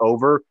team is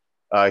over.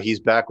 He's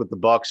back with the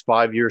Bucks,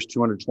 5 years,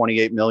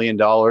 $228 million.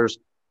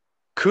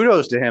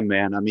 Kudos to him,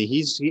 man. I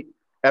mean,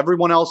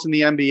 everyone else in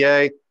the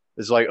NBA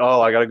is like,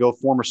 oh, I got to go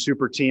form a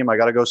super team. I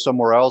got to go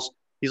somewhere else.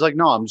 He's like,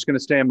 no, I'm just going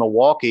to stay in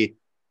Milwaukee.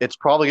 It's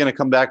probably going to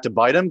come back to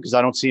bite him because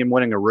I don't see him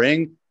winning a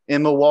ring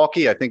in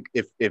Milwaukee. I think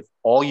if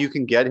all you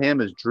can get him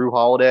is Drew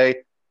Holiday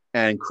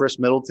and Chris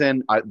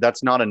Middleton,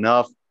 that's not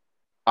enough.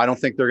 I don't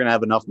think they're going to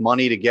have enough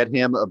money to get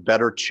him a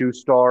better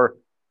 2-star.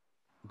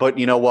 But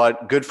you know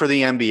what? Good for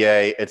the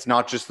NBA. It's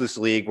not just this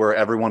league where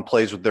everyone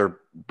plays with their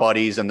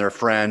buddies and their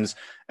friends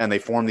and they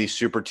form these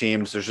super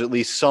teams. There's at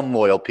least some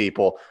loyal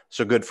people.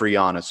 So good for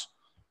Giannis.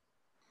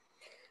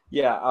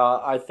 Yeah,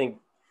 I think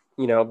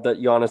that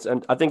Giannis,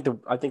 and I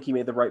think he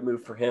made the right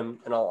move for him.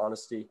 In all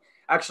honesty,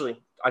 actually,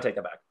 I take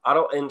that back.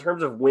 In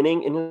terms of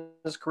winning in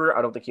his career,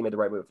 I don't think he made the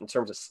right move. In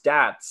terms of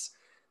stats,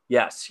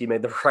 yes, he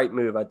made the right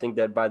move. I think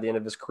that by the end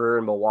of his career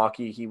in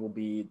Milwaukee, he will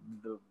lead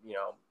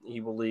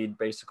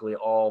basically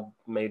all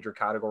major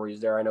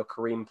categories there. I know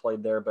Kareem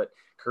played there, but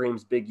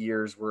Kareem's big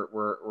years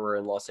were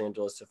in Los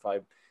Angeles, if I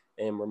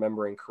am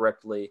remembering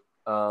correctly.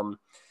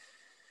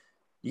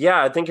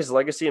 Yeah, I think his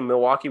legacy in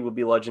Milwaukee will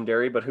be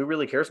legendary, but who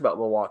really cares about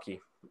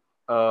Milwaukee?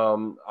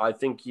 I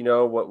think,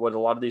 what a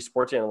lot of these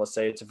sports analysts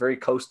say, it's a very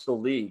coastal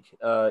league.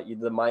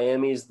 The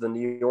Miamis, the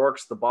New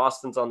Yorks, the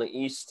Bostons on the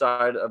east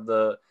side of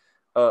the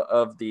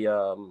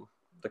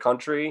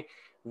country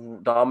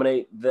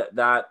dominate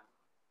that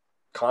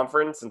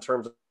conference in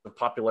terms of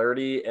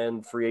popularity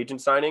and free agent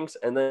signings.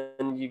 And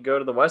then you go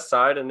to the west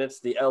side and it's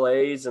the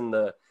LAs and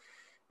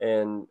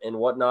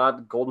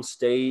whatnot, Golden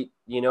State.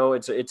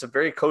 It's a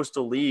very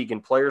coastal league,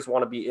 and players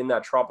want to be in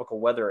that tropical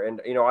weather.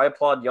 And I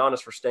applaud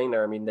Giannis for staying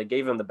there. I mean, they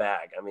gave him the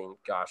bag. I mean,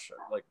 gosh,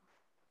 like,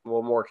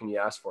 what more can you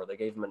ask for? They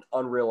gave him an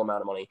unreal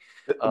amount of money.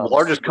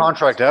 Largest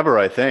contract ever,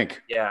 I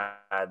think. Yeah,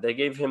 they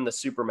gave him the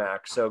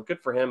Supermax, so good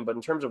for him. But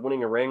in terms of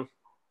winning a ring,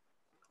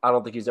 I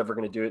don't think he's ever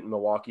going to do it in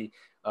Milwaukee.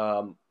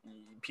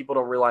 People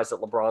don't realize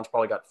that LeBron's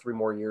probably got 3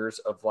 more years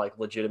of like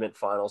legitimate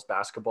finals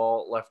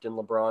basketball left in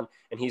LeBron,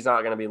 and he's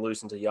not going to be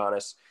losing to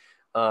Giannis.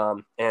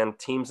 And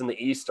teams in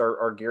the East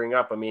are gearing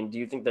up. I mean, do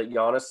you think that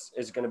Giannis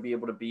is going to be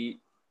able to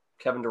beat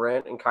Kevin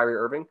Durant and Kyrie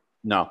Irving?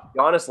 No.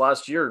 Giannis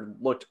last year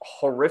looked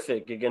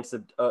horrific against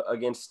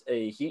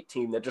a Heat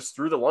team that just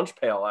threw the lunch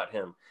pail at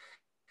him.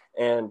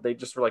 And they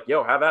just were like,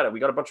 yo, have at it. We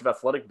got a bunch of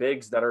athletic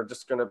bigs that are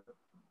just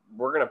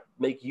we're going to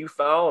make you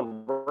foul,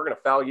 and we're going to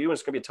foul you, and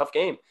it's going to be a tough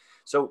game.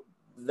 So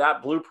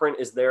that blueprint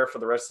is there for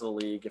the rest of the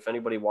league. If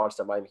anybody watched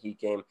that Miami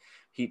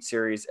Heat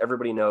series,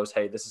 everybody knows,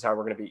 hey, this is how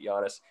we're going to beat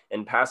Giannis.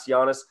 And past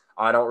Giannis,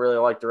 I don't really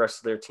like the rest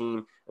of their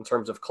team in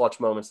terms of clutch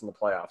moments in the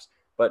playoffs.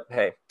 But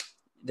hey,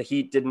 the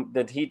Heat didn't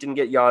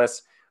get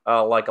Giannis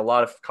like a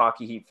lot of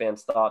cocky Heat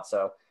fans thought.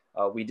 So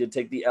we did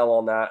take the L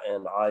on that,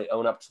 and I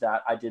own up to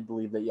that. I did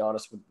believe that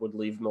Giannis would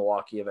leave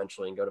Milwaukee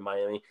eventually and go to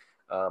Miami.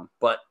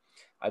 But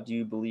I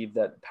do believe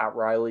that Pat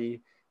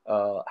Riley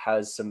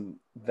has some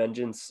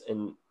vengeance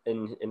and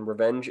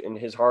revenge in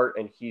his heart,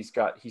 and he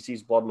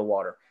sees blood in the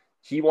water.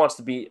 He wants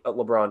to beat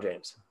LeBron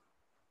James.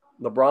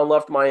 LeBron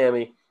left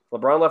Miami.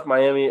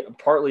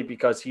 Partly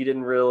because he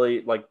didn't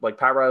really like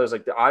Pat Riley was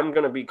like, I'm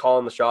going to be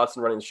calling the shots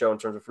and running the show in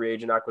terms of free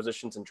agent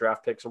acquisitions and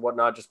draft picks and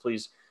whatnot. Just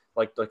please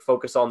like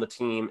focus on the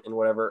team and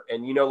whatever.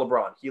 And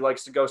LeBron, he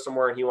likes to go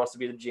somewhere and he wants to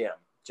be the GM.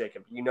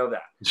 Jacob, you know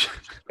that.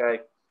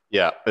 Okay.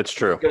 Yeah, it's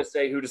true. He's going to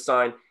say who to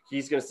sign.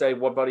 He's going to say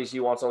what buddies he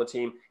wants on the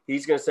team.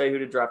 He's going to say who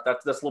to draft.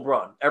 That's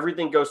LeBron.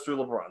 Everything goes through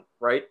LeBron,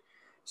 right?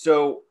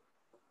 So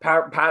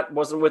Pat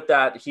wasn't with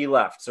that. He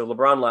left. So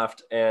LeBron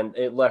left, and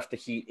it left the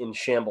Heat in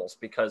shambles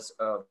because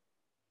of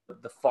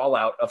the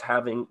fallout of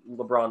having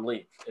LeBron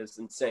leave is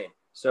insane.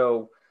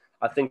 So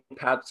I think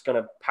Pat's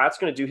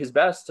gonna do his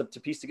best to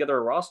piece together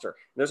a roster. And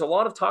there's a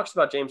lot of talks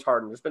about James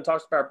Harden. There's been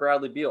talks about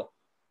Bradley Beal.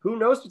 Who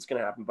knows what's going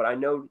to happen? But I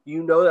know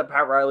that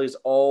Pat Riley is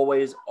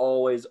always,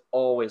 always,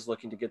 always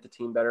looking to get the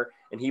team better,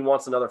 and he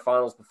wants another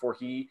finals before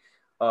he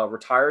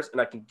retires.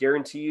 And I can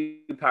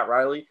guarantee you, Pat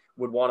Riley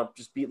would want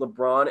to just beat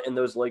LeBron and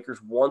those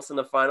Lakers once in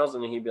the finals,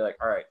 and then he'd be like,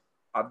 "All right,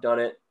 I've done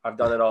it. I've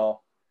done it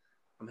all.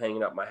 I'm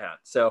hanging up my hat."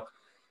 So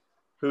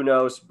who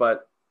knows?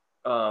 But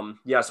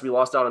yes, we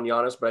lost out on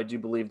Giannis, but I do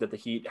believe that the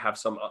Heat have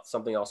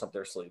something else up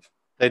their sleeve.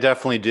 They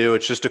definitely do.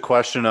 It's just a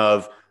question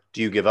of,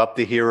 do you give up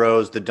the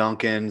heroes, the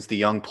Duncans, the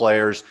young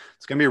players?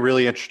 It's going to be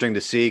really interesting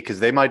to see because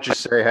they might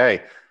just say,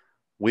 hey,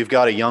 we've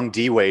got a young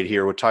D-Wade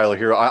here with Tyler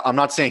Hero. I'm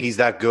not saying he's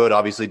that good.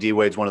 Obviously,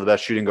 D-Wade's one of the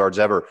best shooting guards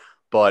ever,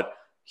 but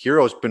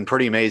Hero's been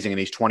pretty amazing, and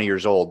he's 20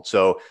 years old.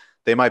 So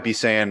they might be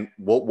saying,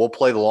 we'll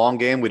play the long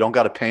game. We don't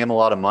got to pay him a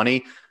lot of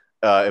money.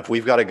 If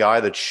we've got a guy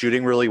that's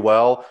shooting really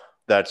well,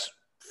 that's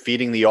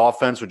feeding the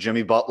offense with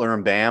Jimmy Butler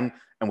and Bam,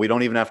 and we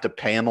don't even have to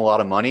pay him a lot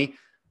of money.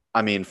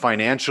 I mean,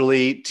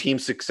 financially, team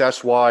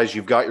success-wise,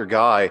 you've got your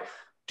guy.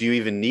 Do you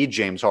even need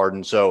James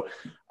Harden? So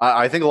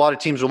I think a lot of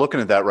teams are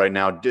looking at that right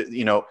now.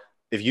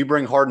 If you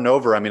bring Harden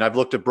over, I mean, I've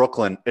looked at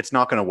Brooklyn. It's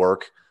not going to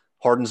work.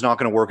 Harden's not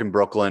going to work in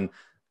Brooklyn.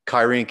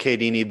 Kyrie and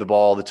KD need the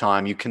ball all the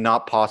time. You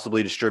cannot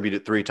possibly distribute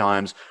it 3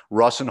 times.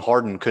 Russ and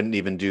Harden couldn't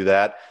even do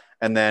that.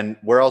 And then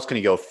where else can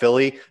he go?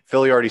 Philly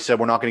already said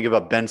we're not going to give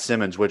up Ben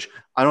Simmons, which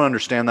I don't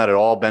understand that at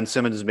all. Ben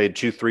Simmons has made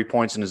 2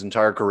 3-points in his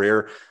entire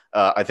career.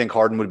 I think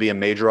Harden would be a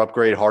major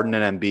upgrade. Harden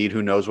and Embiid,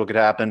 who knows what could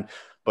happen.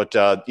 But,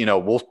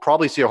 we'll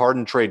probably see a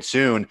Harden trade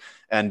soon.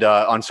 And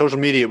on social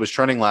media, it was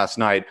trending last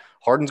night.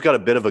 Harden's got a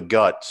bit of a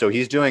gut. So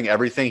he's doing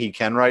everything he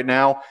can right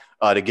now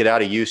to get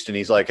out of Houston.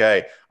 He's like,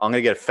 hey, I'm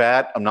going to get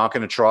fat. I'm not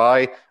going to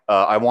try.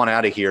 I want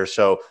out of here.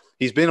 So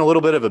he's been a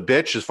little bit of a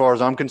bitch as far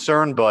as I'm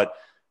concerned. But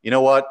you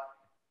know what?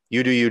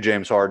 You do you,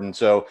 James Harden.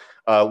 So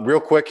real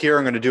quick here,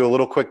 I'm going to do a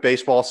little quick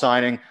baseball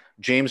signing.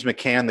 James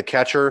McCann, the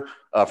catcher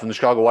from the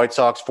Chicago White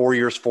Sox, 4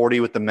 years,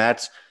 40 with the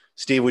Mets.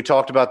 Steve, we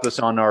talked about this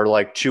on our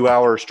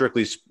 2-hour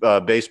strictly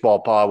baseball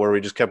pod where we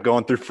just kept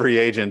going through free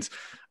agents.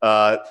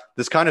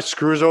 This kind of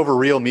screws over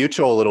Real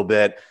Mutual a little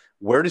bit.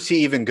 Where does he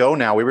even go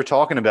now? We were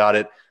talking about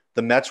it.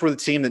 The Mets were the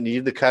team that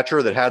needed the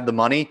catcher, that had the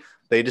money.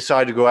 They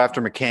decided to go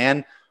after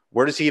McCann.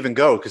 Where does he even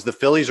go? Because the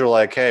Phillies are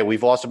like, hey,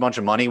 we've lost a bunch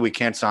of money. We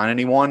can't sign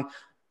anyone.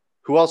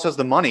 Who else has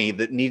the money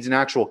that needs an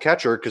actual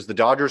catcher? Because the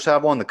Dodgers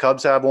have one. The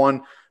Cubs have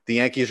one. The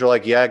Yankees are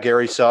like, yeah,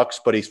 Gary sucks,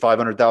 but he's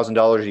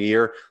 $500,000 a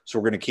year, so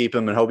we're going to keep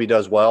him and hope he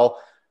does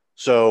well.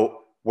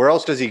 So where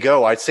else does he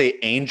go? I'd say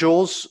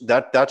Angels.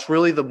 That's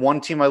really the one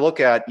team I look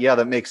at. Yeah,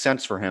 that makes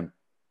sense for him.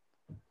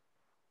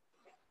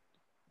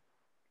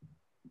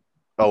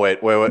 Oh, wait.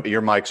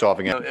 Your mic's off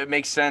again. It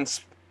makes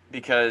sense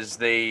because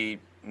they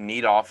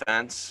need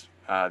offense.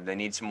 They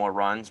need some more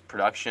runs,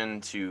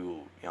 production to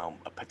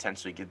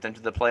potentially get them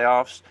to the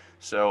playoffs.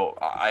 So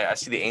I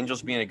see the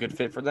Angels being a good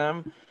fit for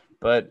them.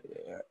 But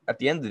at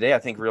the end of the day, I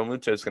think Real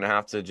Muto is going to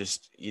have to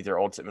just either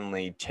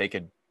ultimately take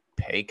a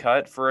pay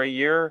cut for a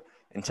year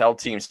and tell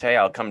teams, hey,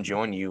 I'll come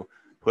join you.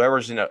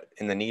 Whoever's in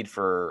the need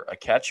for a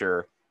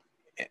catcher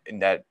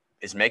that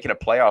is making a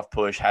playoff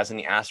push, has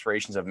any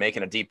aspirations of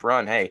making a deep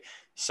run, hey,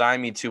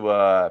 sign me to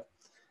I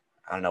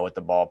don't know what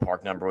the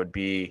ballpark number would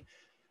be.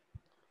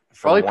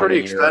 Probably pretty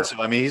expensive.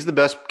 I mean, he's the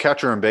best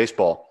catcher in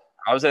baseball.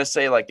 I was going to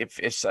say,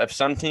 if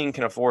some team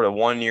can afford a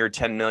 1 year,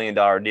 $10 million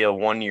deal,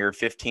 1 year,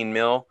 $15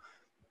 million,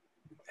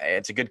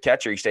 it's a good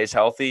catcher. He stays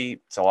healthy.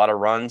 It's a lot of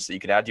runs that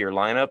you could add to your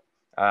lineup.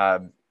 I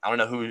don't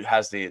know who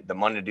has the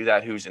money to do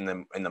that, who's in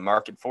the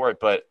market for it,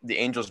 but the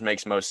Angels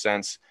makes most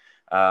sense.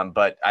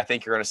 But I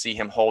think you're going to see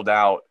him hold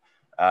out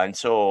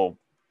until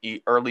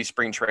early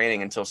spring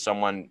training until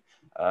someone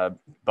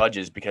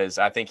budges, because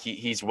I think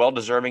he's well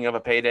deserving of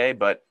a payday,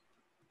 but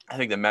I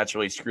think the Mets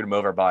really screwed him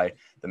over by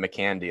the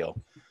McCann deal.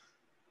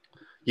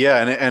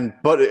 Yeah,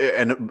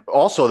 and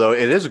also though,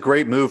 it is a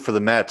great move for the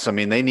Mets. I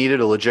mean, they needed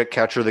a legit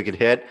catcher that could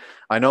hit.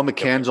 I know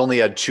McCann's only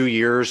had 2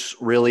 years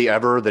really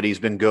ever that he's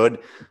been good,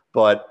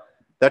 but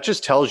that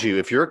just tells you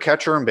if you're a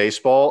catcher in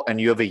baseball and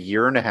you have a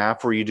year and a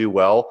half where you do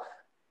well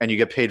and you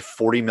get paid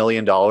 $40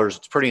 million,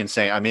 it's pretty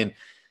insane. I mean,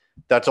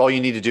 that's all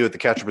you need to do at the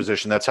catcher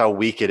position. That's how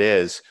weak it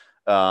is.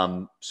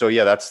 So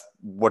yeah, that's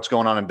what's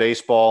going on in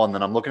baseball. And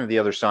then I'm looking at the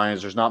other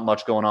signings. There's not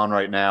much going on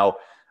right now.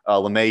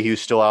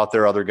 LeMahieu's still out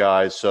there, other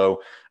guys.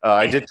 So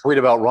I did tweet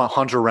about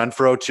Hunter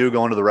Renfroe too,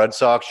 going to the Red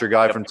Sox, your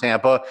guy from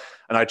Tampa.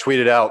 And I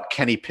tweeted out,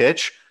 can he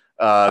pitch?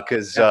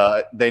 Because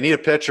they need a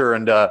pitcher.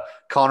 And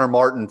Connor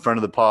Martin, friend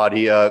of the pod,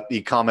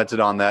 he commented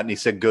on that and he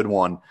said, good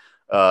one.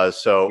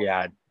 So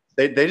Yeah,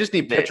 they just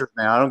need pitchers,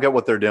 man. I don't get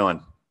what they're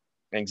doing.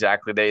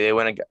 exactly. They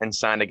went and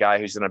signed a guy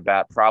who's going to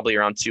bat probably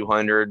around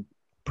 200,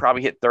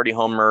 probably hit 30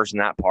 homers in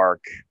that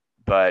park,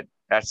 but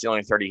that's the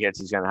only 30 hits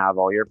he's going to have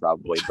all year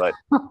probably. But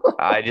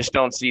I just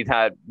don't see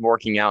that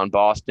working out in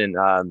Boston.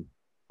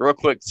 Real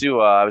quick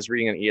too, I was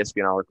reading an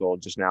ESPN article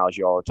just now as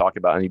you all were talking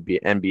about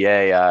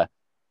NBA.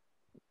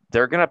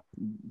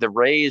 The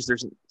Rays,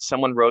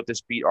 someone wrote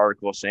this beat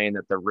article saying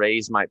that the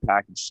Rays might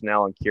package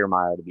Snell and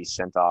Kiermaier to be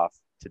sent off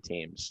to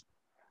teams.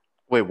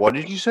 Wait, what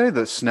did you say?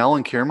 The Snell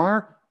and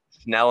Kiermaier?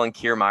 Snell and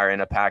Kiermaier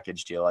in a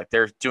package deal. Like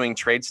they're doing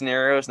trade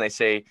scenarios and they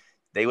say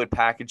they would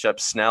package up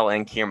Snell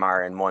and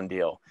Kiermaier in one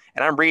deal.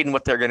 And I'm reading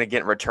what they're going to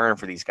get in return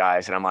for these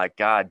guys. And I'm like,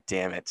 God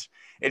damn it.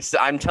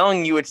 I'm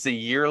telling you, it's the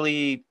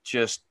yearly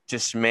just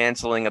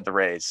dismantling of the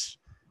Rays.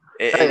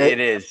 It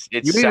is.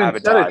 It's you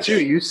sabotage. Said it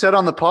too. You said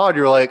on the pod,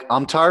 you're like,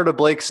 I'm tired of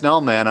Blake Snell,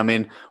 man. I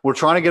mean, we're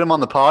trying to get him on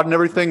the pod and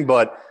everything,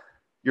 but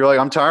you're like,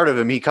 I'm tired of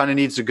him. He kind of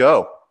needs to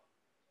go.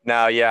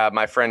 Now, yeah,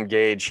 my friend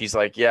Gage, he's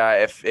like,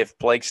 yeah, if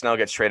Blake Snell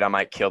gets traded, I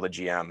might kill the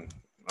GM.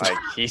 Like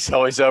he's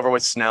always over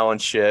with Snell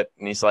and shit.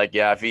 And he's like,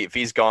 yeah, if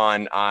he's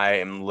gone,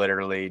 I'm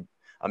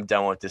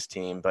done with this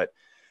team. But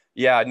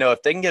yeah, no,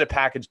 if they can get a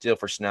package deal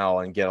for Snell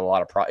and get a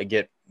lot of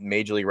get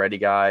major league ready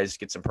guys,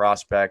 get some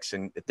prospects,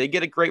 and if they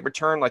get a great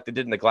return like they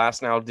did in the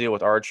Glasnow deal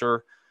with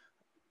Archer,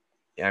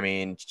 I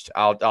mean,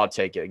 I'll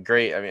take it.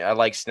 Great. I mean, I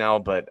like Snell,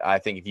 but I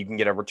think if you can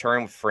get a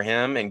return for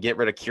him and get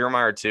rid of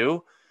Kiermaier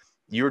too,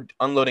 you're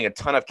unloading a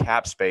ton of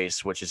cap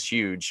space, which is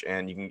huge,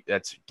 and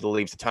that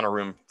leaves a ton of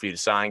room for you to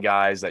sign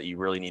guys that you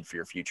really need for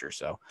your future.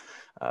 So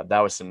that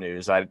was some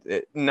news.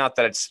 Not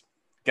that it's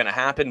going to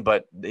happen,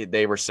 but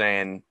they were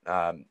saying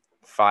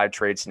 5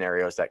 trade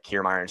scenarios that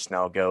Kiermaier and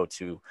Snell go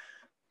to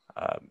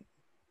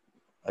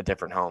a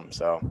different home.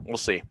 So we'll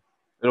see.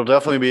 It'll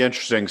definitely be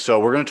interesting. So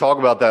we're going to talk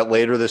about that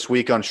later this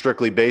week on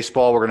Strictly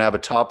Baseball. We're going to have a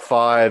top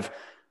 5. I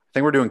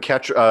think we're doing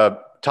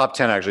top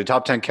 10 actually.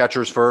 Top 10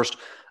 catchers first.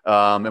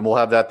 And we'll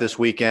have that this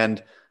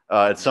weekend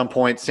at some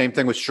point. Same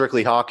thing with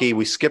Strictly Hockey.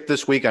 We skipped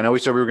this week. I know we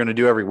said we were going to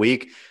do every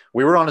week.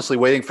 We were honestly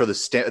waiting for the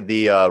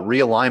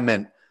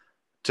realignment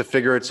to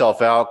figure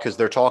itself out because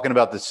they're talking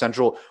about the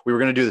Central. We were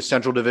going to do the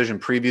Central Division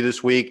preview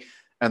this week,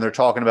 and they're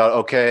talking about,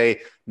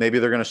 okay, maybe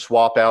they're going to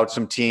swap out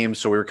some teams.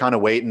 So we were kind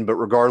of waiting. But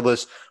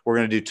regardless, we're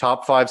going to do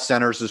top 5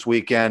 centers this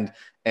weekend.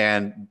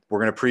 And we're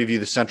going to preview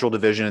the Central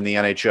Division in the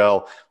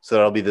NHL. So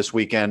that'll be this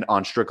weekend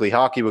on Strictly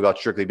Hockey. We got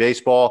Strictly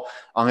Baseball.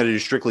 I'm going to do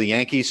Strictly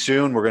Yankees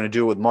soon. We're going to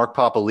do it with Mark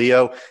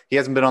Papaleo. He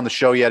hasn't been on the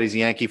show yet. He's a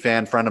Yankee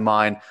fan, friend of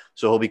mine.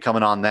 So he'll be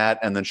coming on that.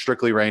 And then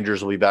Strictly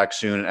Rangers will be back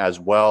soon as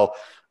well.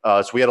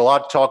 So we had a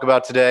lot to talk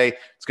about today.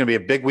 It's going to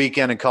be a big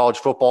weekend in college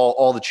football,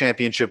 all the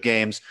championship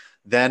games.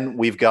 Then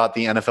we've got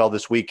the NFL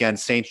this weekend,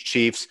 Saints,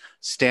 Chiefs,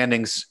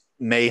 standings,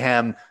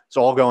 mayhem. It's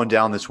all going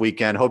down this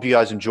weekend. Hope you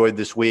guys enjoyed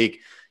this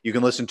week. You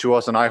can listen to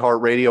us on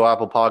iHeartRadio,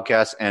 Apple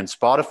Podcasts, and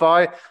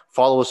Spotify.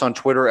 Follow us on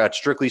Twitter at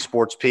Strictly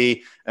Sports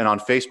P and on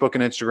Facebook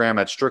and Instagram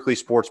at Strictly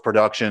Sports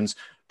Productions.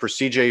 For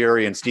CJ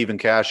Uri and Stephen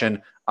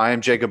Cashin, I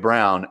am Jacob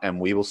Brown, and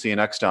we will see you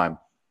next time.